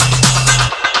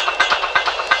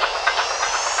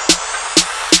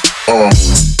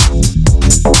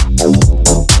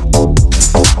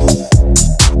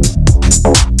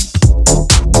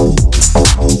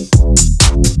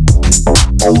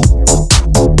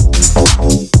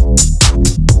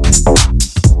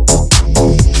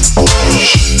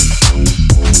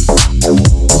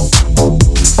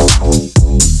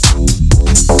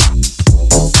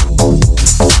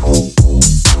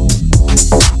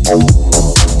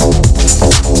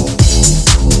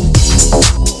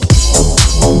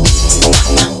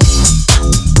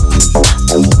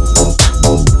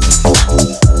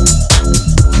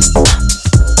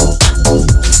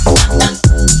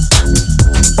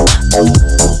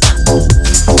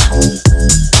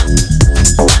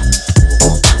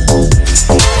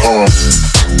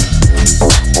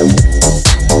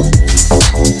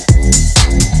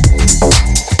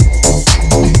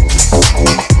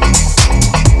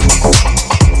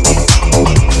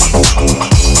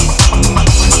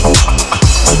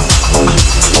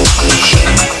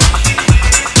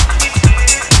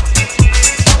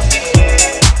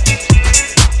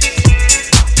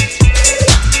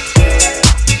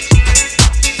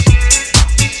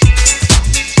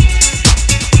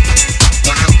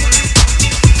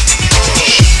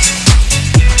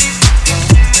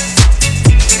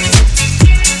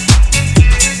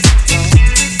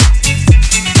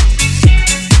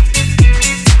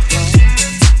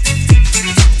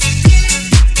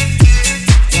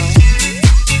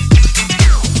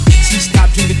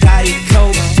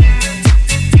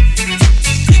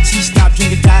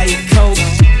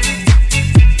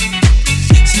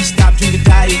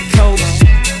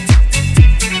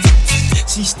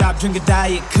 Drinking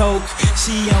Diet Coke,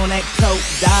 she on that Coke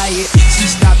diet. She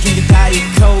stopped drinking Diet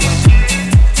Coke.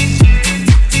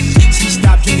 She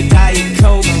stopped drinking Diet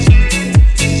Coke.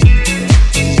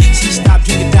 She stopped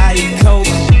drinking Diet Coke.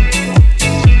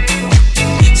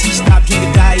 She stopped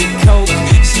drinking Diet Coke.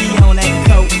 She on that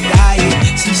Coke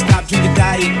diet. She stopped drinking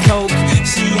Diet Coke.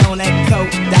 She on that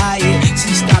Coke diet.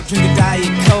 She stopped drinking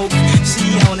Diet Coke.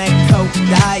 She on that Coke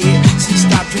diet. She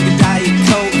stopped drinking Diet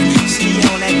Coke. She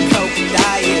on that Coke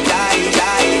diet.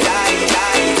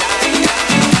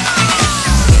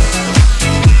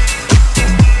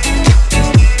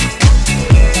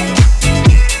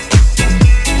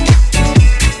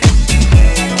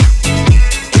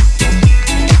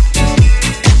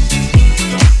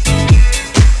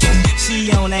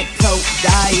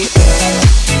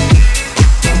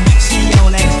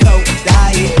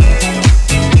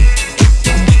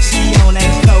 She on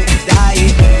that Coke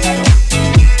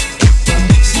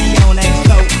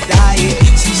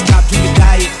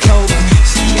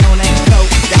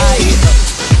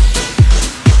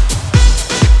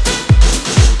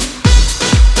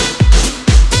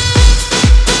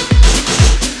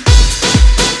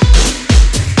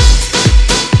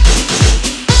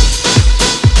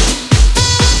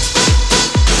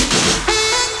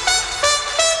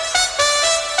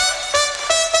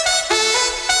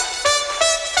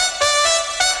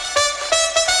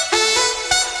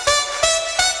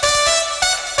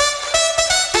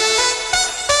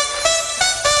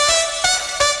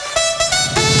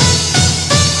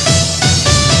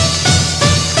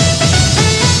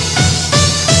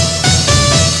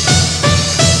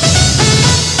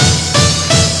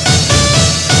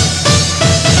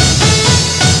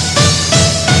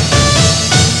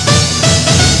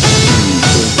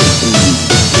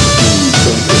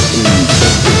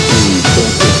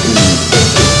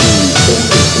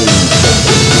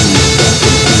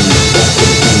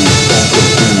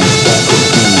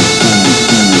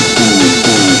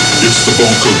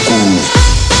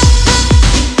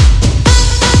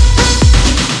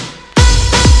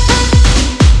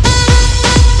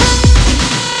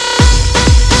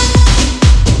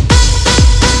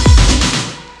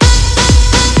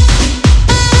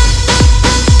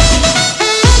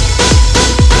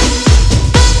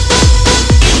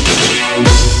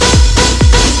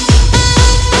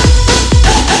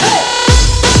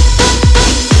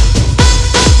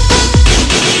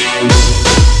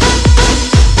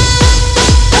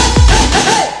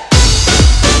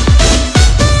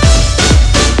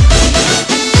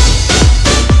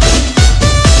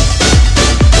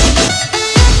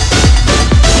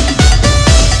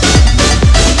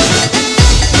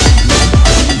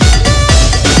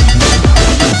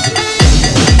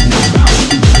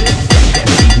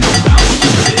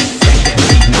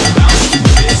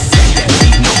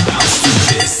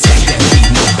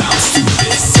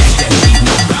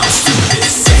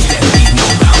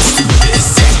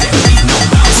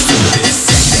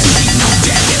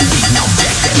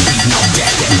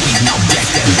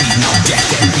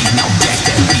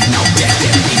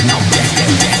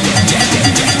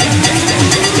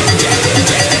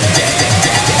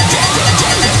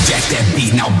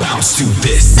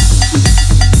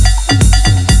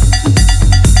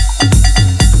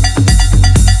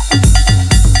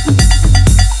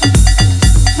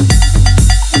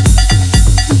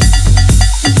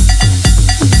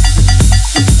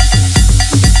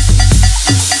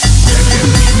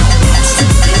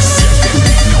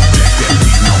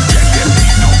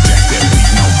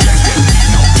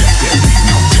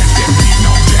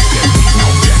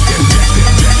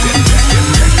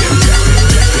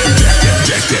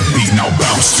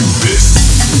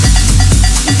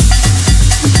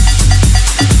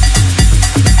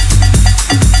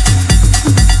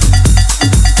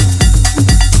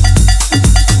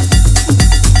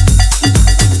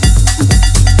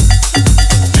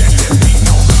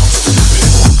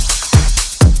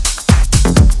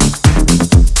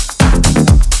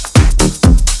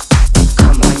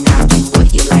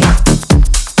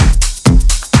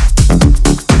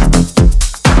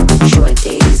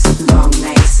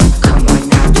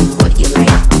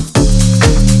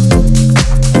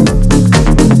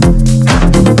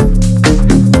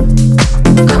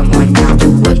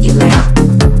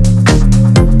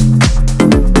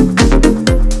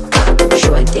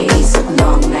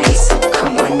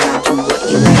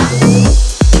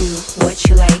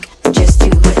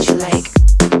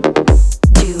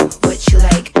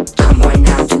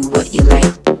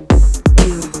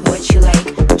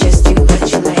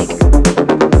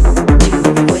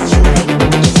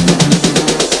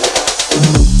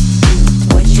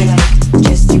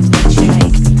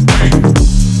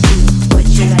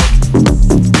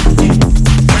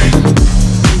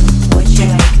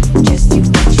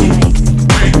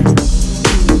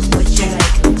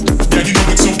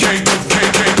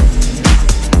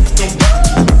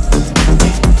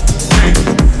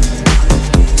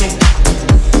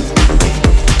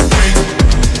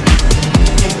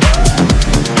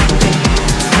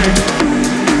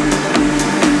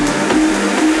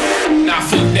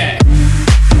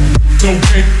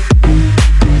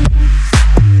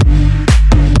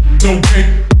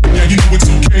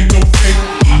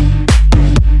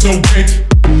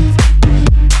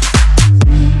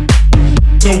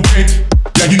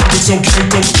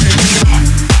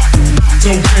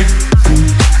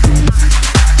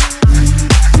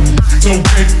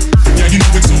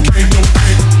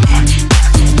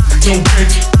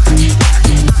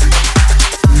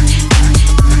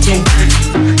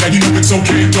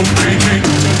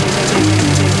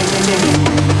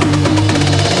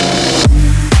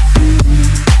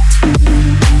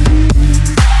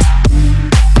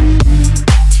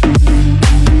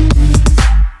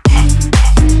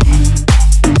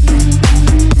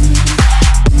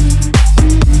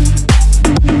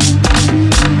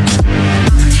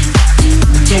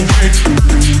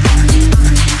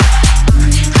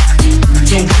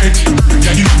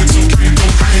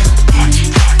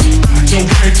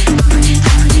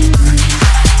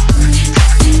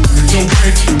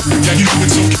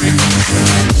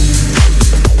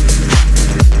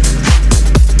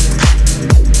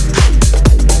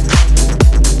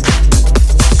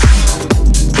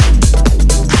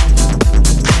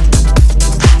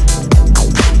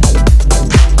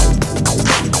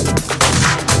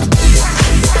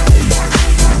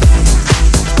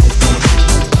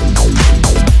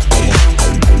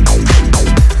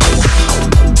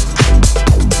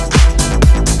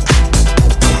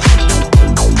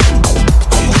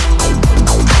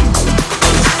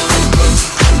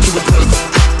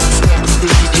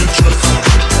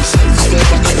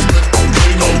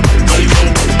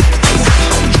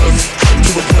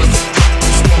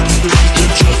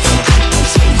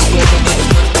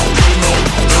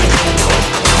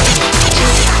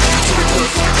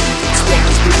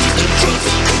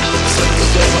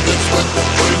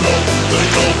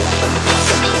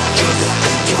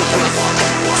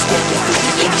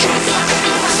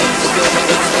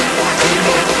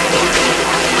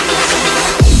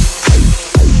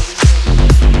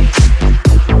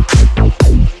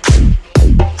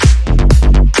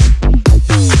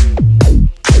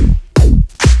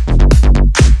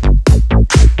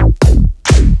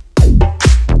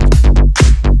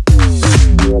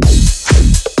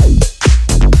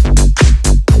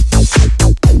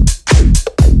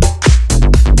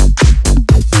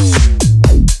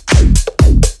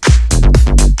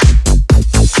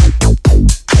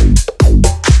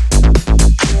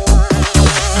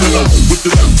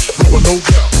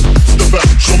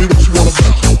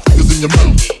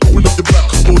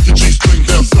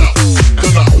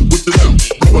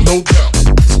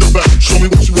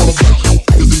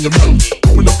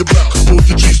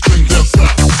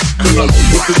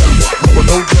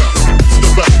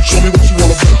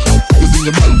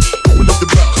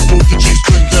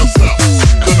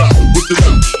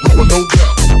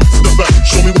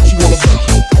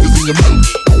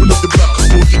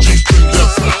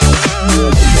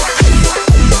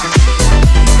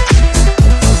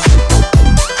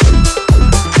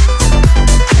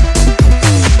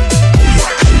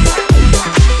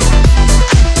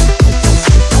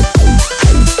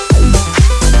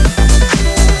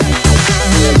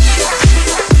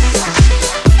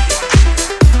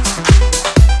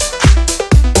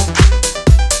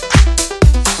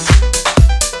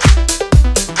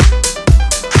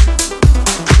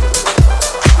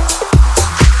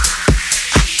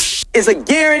is a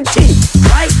guarantee,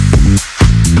 right?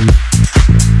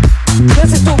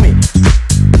 Listen to me.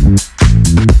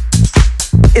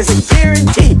 It's a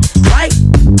guarantee, right?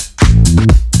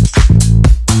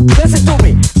 Listen to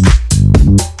me.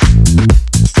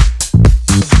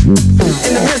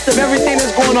 In the midst of everything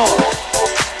that's going on,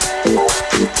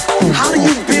 how do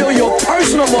you build your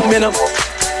personal momentum?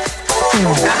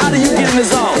 And how do you get in the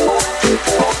zone?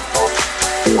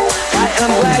 Right,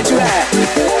 and I'm glad you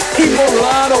asked. People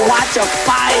love to watch a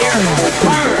fire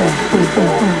burn.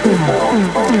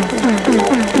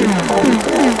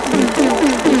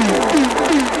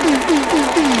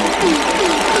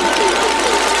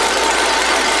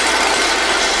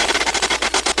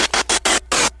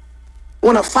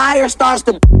 When a fire starts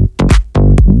to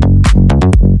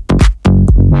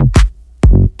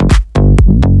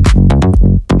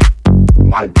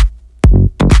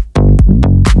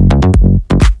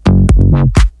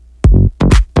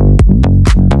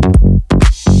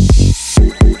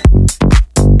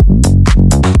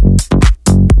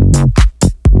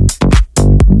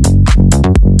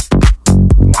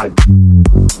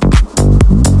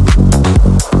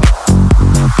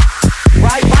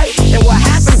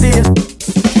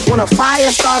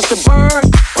starts to burn,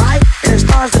 right? And it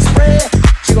starts to spread,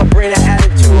 she gon' bring that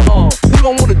attitude home. You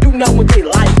don't wanna do nothing with their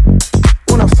life.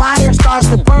 When a fire starts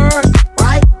to burn,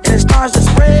 right? And it starts to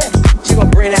spread, she gon'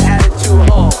 bring that attitude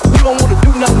home. You don't wanna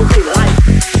do nothing with their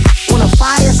life. When a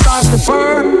fire starts to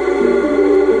burn,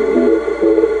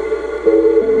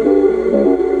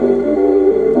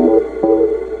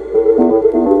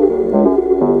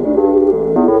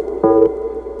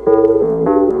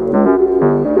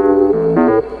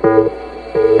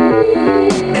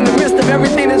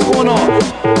 everything that's going on.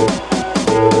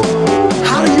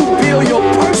 How do you build your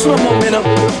personal momentum?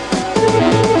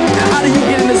 And how do you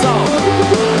get in the zone?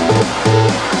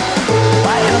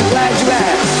 Right, and I'm glad you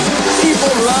asked.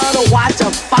 People love to watch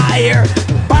a fire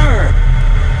burn.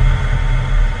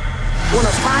 When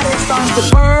a fire starts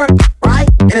to burn, right,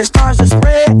 and it starts to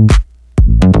spread,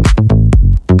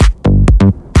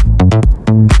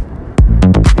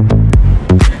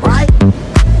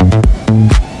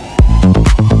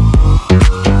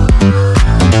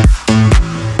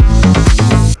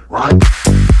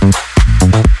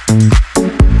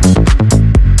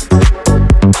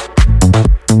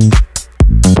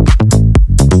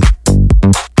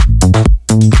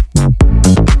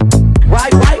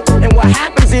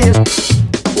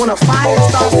 when a fire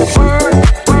starts to burn,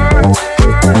 burn,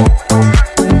 burn.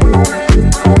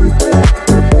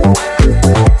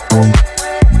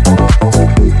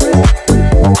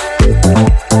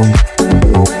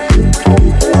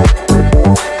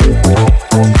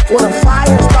 When a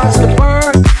fire starts to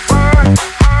burn, burn,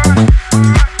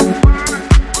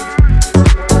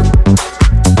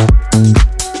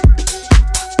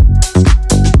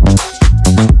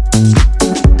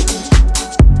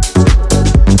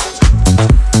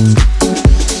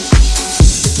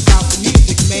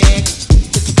 man.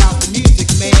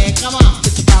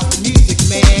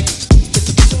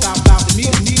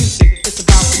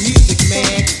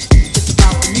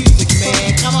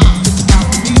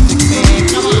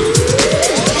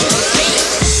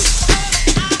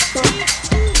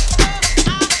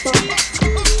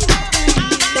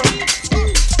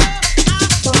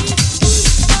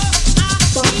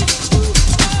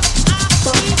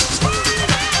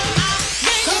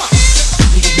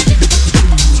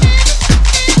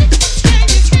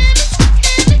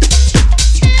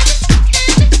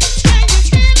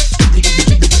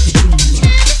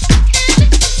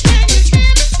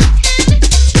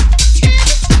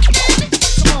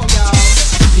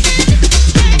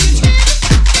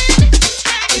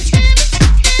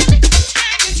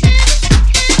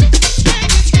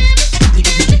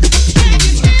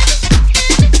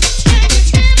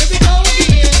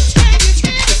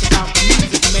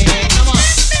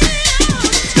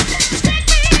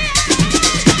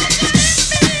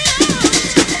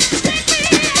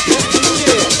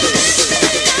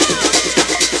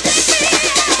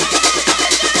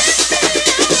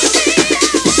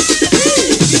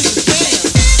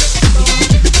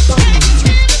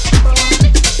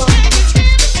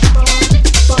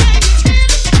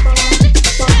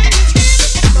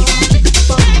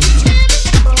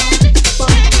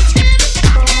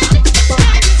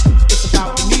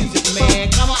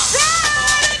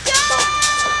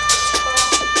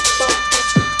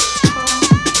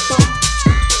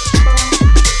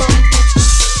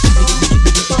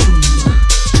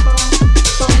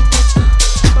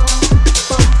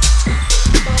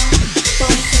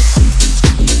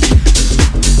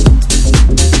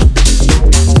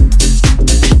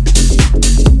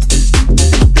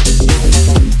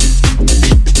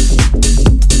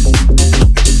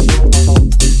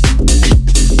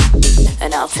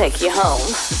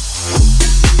 home. Push.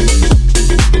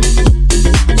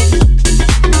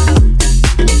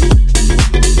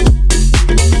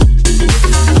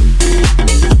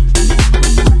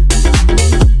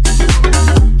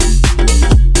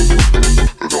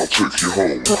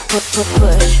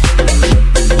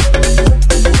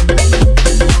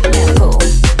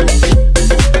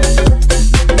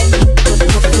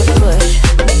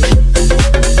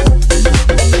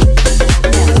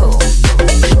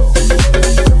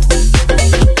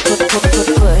 And pull.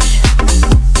 Push.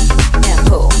 And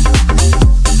pull. Push. And pull.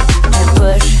 And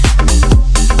push.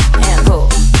 And pull.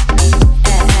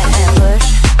 And push.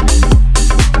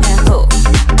 And pull.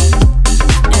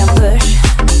 And push.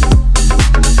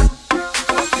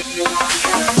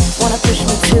 Wanna push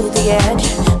me to the edge,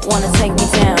 wanna take me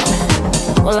down.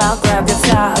 Well, I'll grab your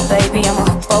tie, baby, and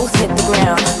we'll both hit the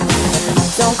ground.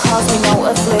 Don't cause me no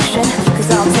affliction, cause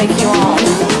I'll take you on.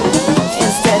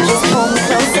 Instead, just pull me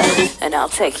closer, and I'll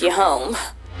take you home.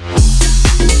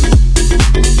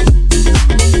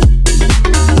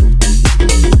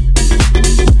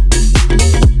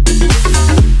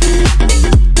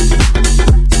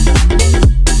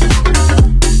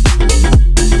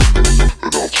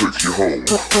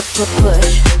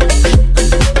 Push. And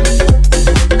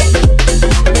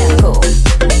pull. Push. And pull.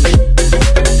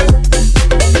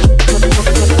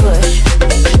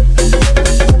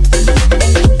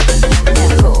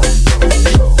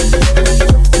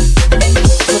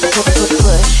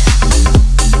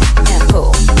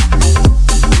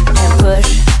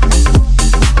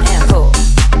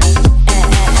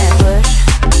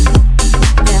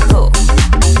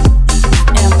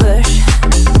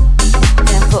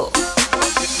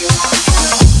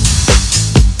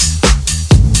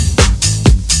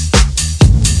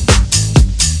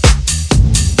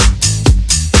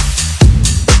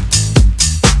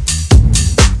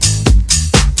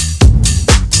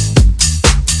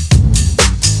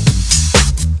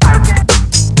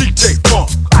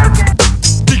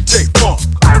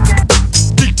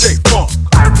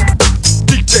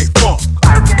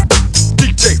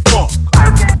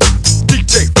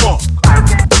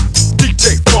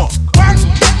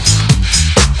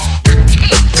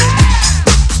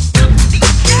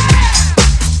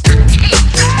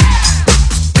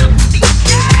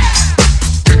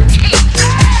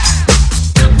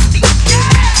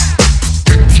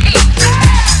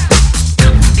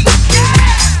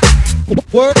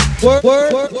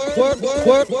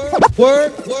 Push.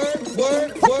 And pull.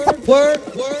 And push. And pull. And push.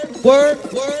 And pull.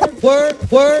 And push. And pull.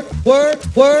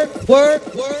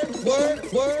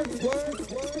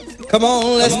 Come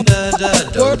on, let's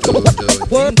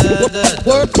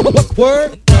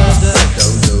Work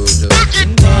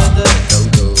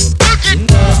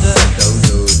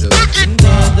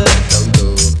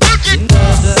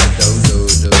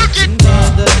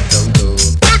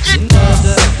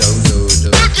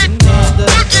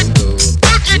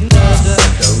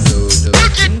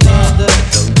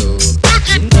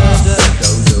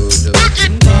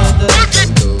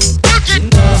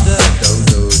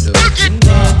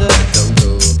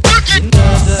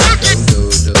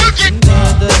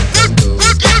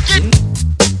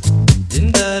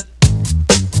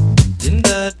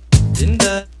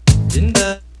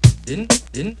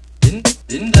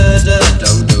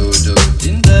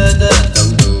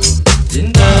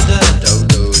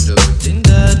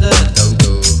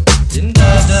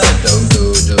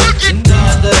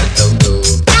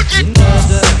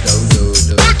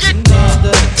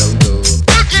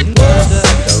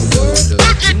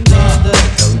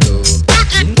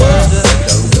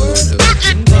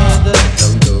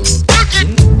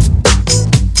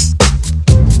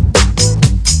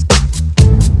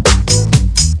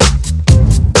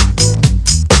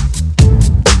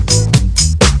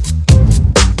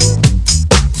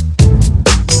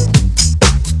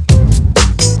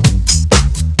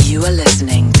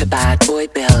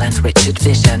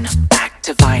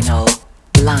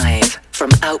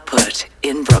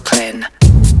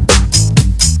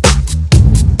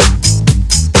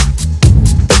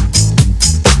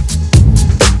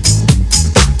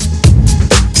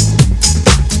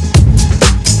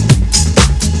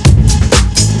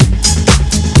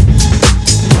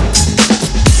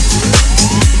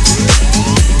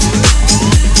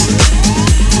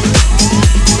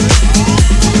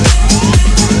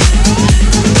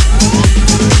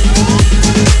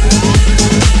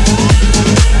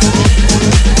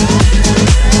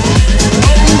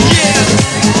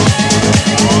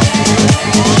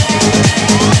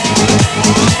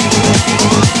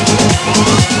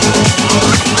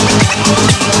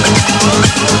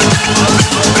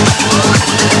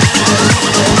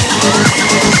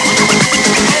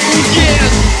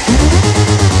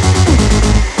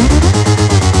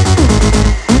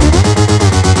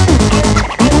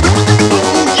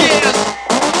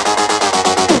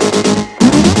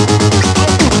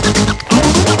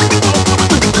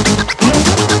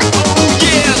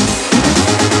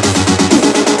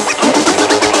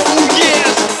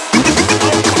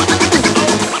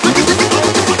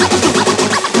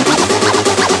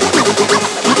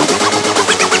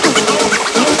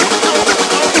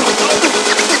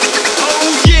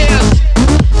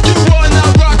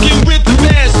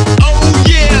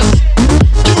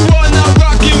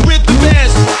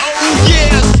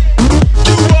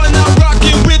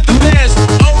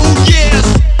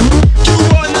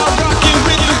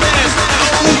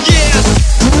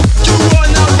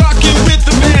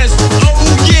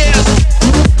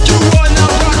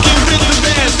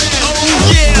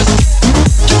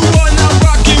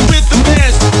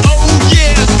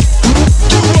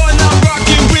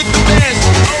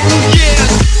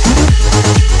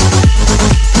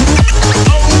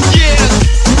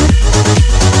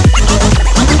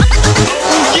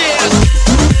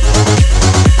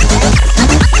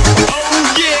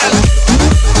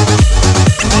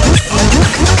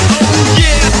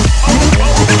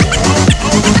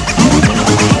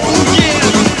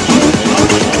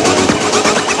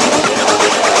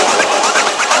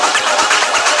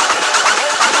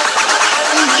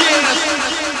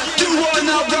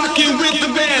rocking with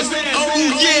the best.